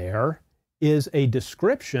we there is a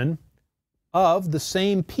description of the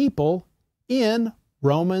same people in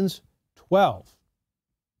Romans 12.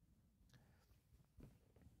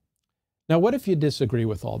 Now, what if you disagree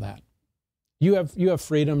with all that? You have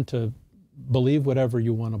freedom to believe whatever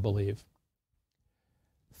you want to believe.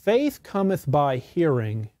 Faith cometh by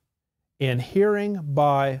hearing, and hearing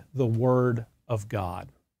by the word of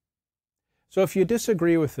God. So if you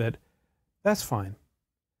disagree with it, that's fine.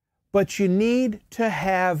 But you need to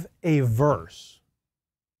have a verse.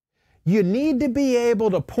 You need to be able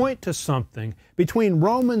to point to something between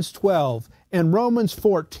Romans 12 and Romans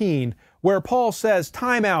 14 where Paul says,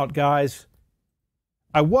 time out, guys.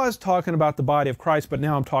 I was talking about the body of Christ, but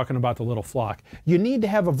now I'm talking about the little flock. You need to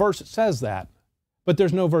have a verse that says that, but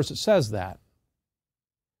there's no verse that says that.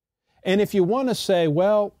 And if you want to say,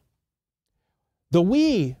 well, the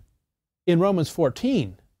we in Romans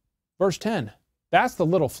 14, verse 10, that's the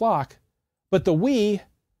little flock, but the we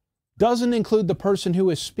doesn't include the person who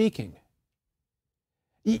is speaking.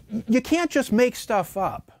 You can't just make stuff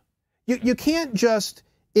up. You can't just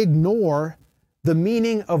ignore the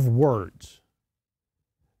meaning of words.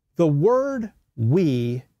 The word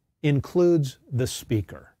we includes the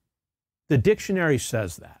speaker. The dictionary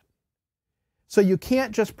says that. So you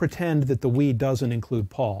can't just pretend that the we doesn't include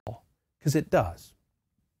Paul, because it does.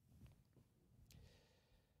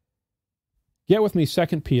 Get with me,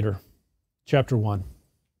 2 Peter chapter 1.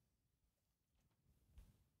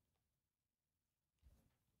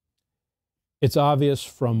 It's obvious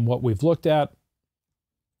from what we've looked at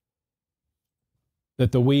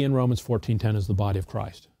that the we in Romans 14:10 is the body of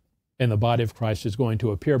Christ. And the body of Christ is going to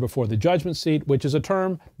appear before the judgment seat, which is a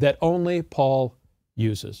term that only Paul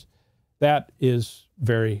uses. That is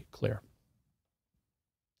very clear.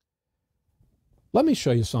 Let me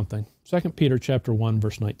show you something. 2 Peter chapter 1,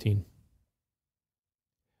 verse 19.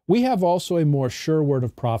 We have also a more sure word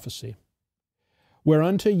of prophecy,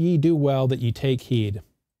 whereunto ye do well that ye take heed,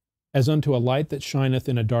 as unto a light that shineth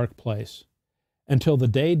in a dark place, until the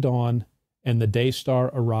day dawn and the day star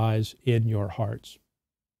arise in your hearts.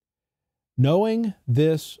 Knowing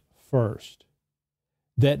this first,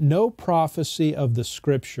 that no prophecy of the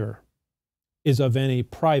Scripture is of any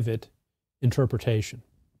private interpretation.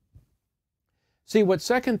 See, what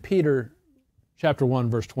 2 Peter chapter 1,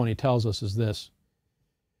 verse 20 tells us is this.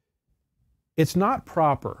 It's not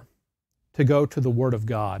proper to go to the Word of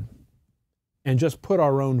God and just put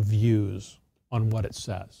our own views on what it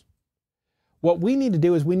says. What we need to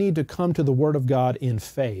do is we need to come to the Word of God in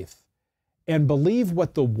faith and believe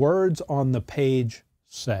what the words on the page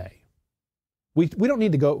say. We don't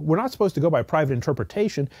need to go, we're not supposed to go by private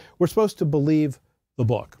interpretation. We're supposed to believe the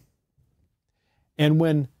book. And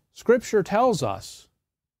when Scripture tells us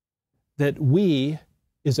that we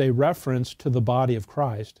is a reference to the body of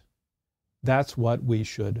Christ, that's what we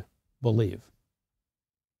should believe.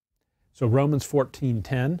 So Romans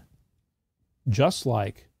 14:10, just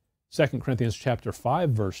like 2 Corinthians chapter 5,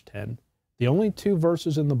 verse 10, the only two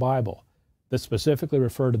verses in the Bible that specifically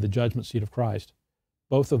refer to the judgment seat of Christ,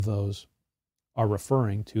 both of those are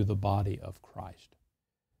referring to the body of Christ.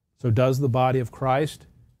 So does the body of Christ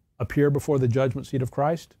appear before the judgment seat of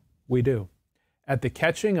Christ? We do. At the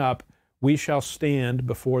catching up, we shall stand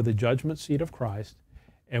before the judgment seat of Christ,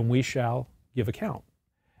 and we shall give account.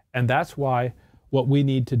 And that's why what we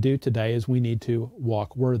need to do today is we need to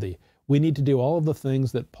walk worthy. We need to do all of the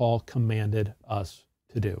things that Paul commanded us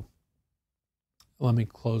to do. Let me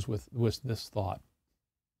close with this thought.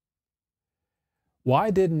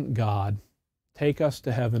 Why didn't God take us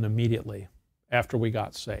to heaven immediately after we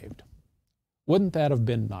got saved? Wouldn't that have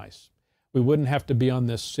been nice? We wouldn't have to be on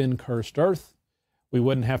this sin-cursed earth. We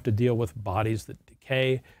wouldn't have to deal with bodies that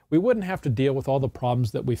decay. We wouldn't have to deal with all the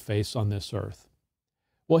problems that we face on this earth.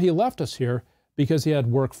 Well, he left us here because he had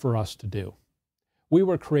work for us to do. We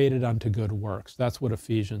were created unto good works. That's what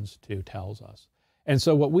Ephesians 2 tells us. And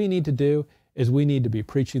so what we need to do is we need to be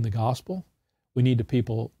preaching the gospel. We need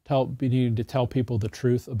to tell people the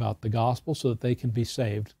truth about the gospel so that they can be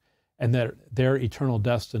saved and that their eternal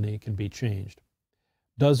destiny can be changed.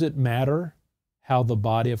 Does it matter how the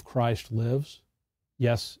body of Christ lives?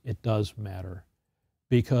 Yes, it does matter,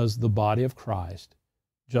 because the body of Christ,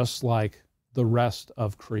 just like the rest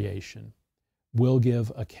of creation, will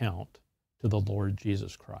give account to the Lord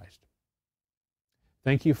Jesus Christ.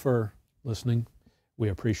 Thank you for listening. We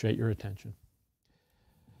appreciate your attention.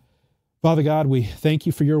 Father God, we thank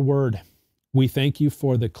you for your word. We thank you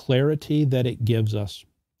for the clarity that it gives us.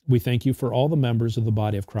 We thank you for all the members of the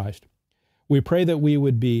body of Christ. We pray that we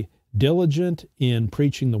would be diligent in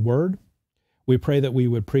preaching the word. We pray that we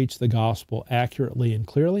would preach the gospel accurately and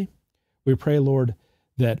clearly. We pray, Lord,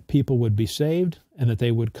 that people would be saved and that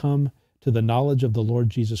they would come to the knowledge of the Lord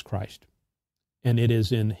Jesus Christ. And it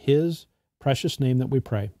is in His precious name that we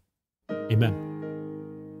pray. Amen.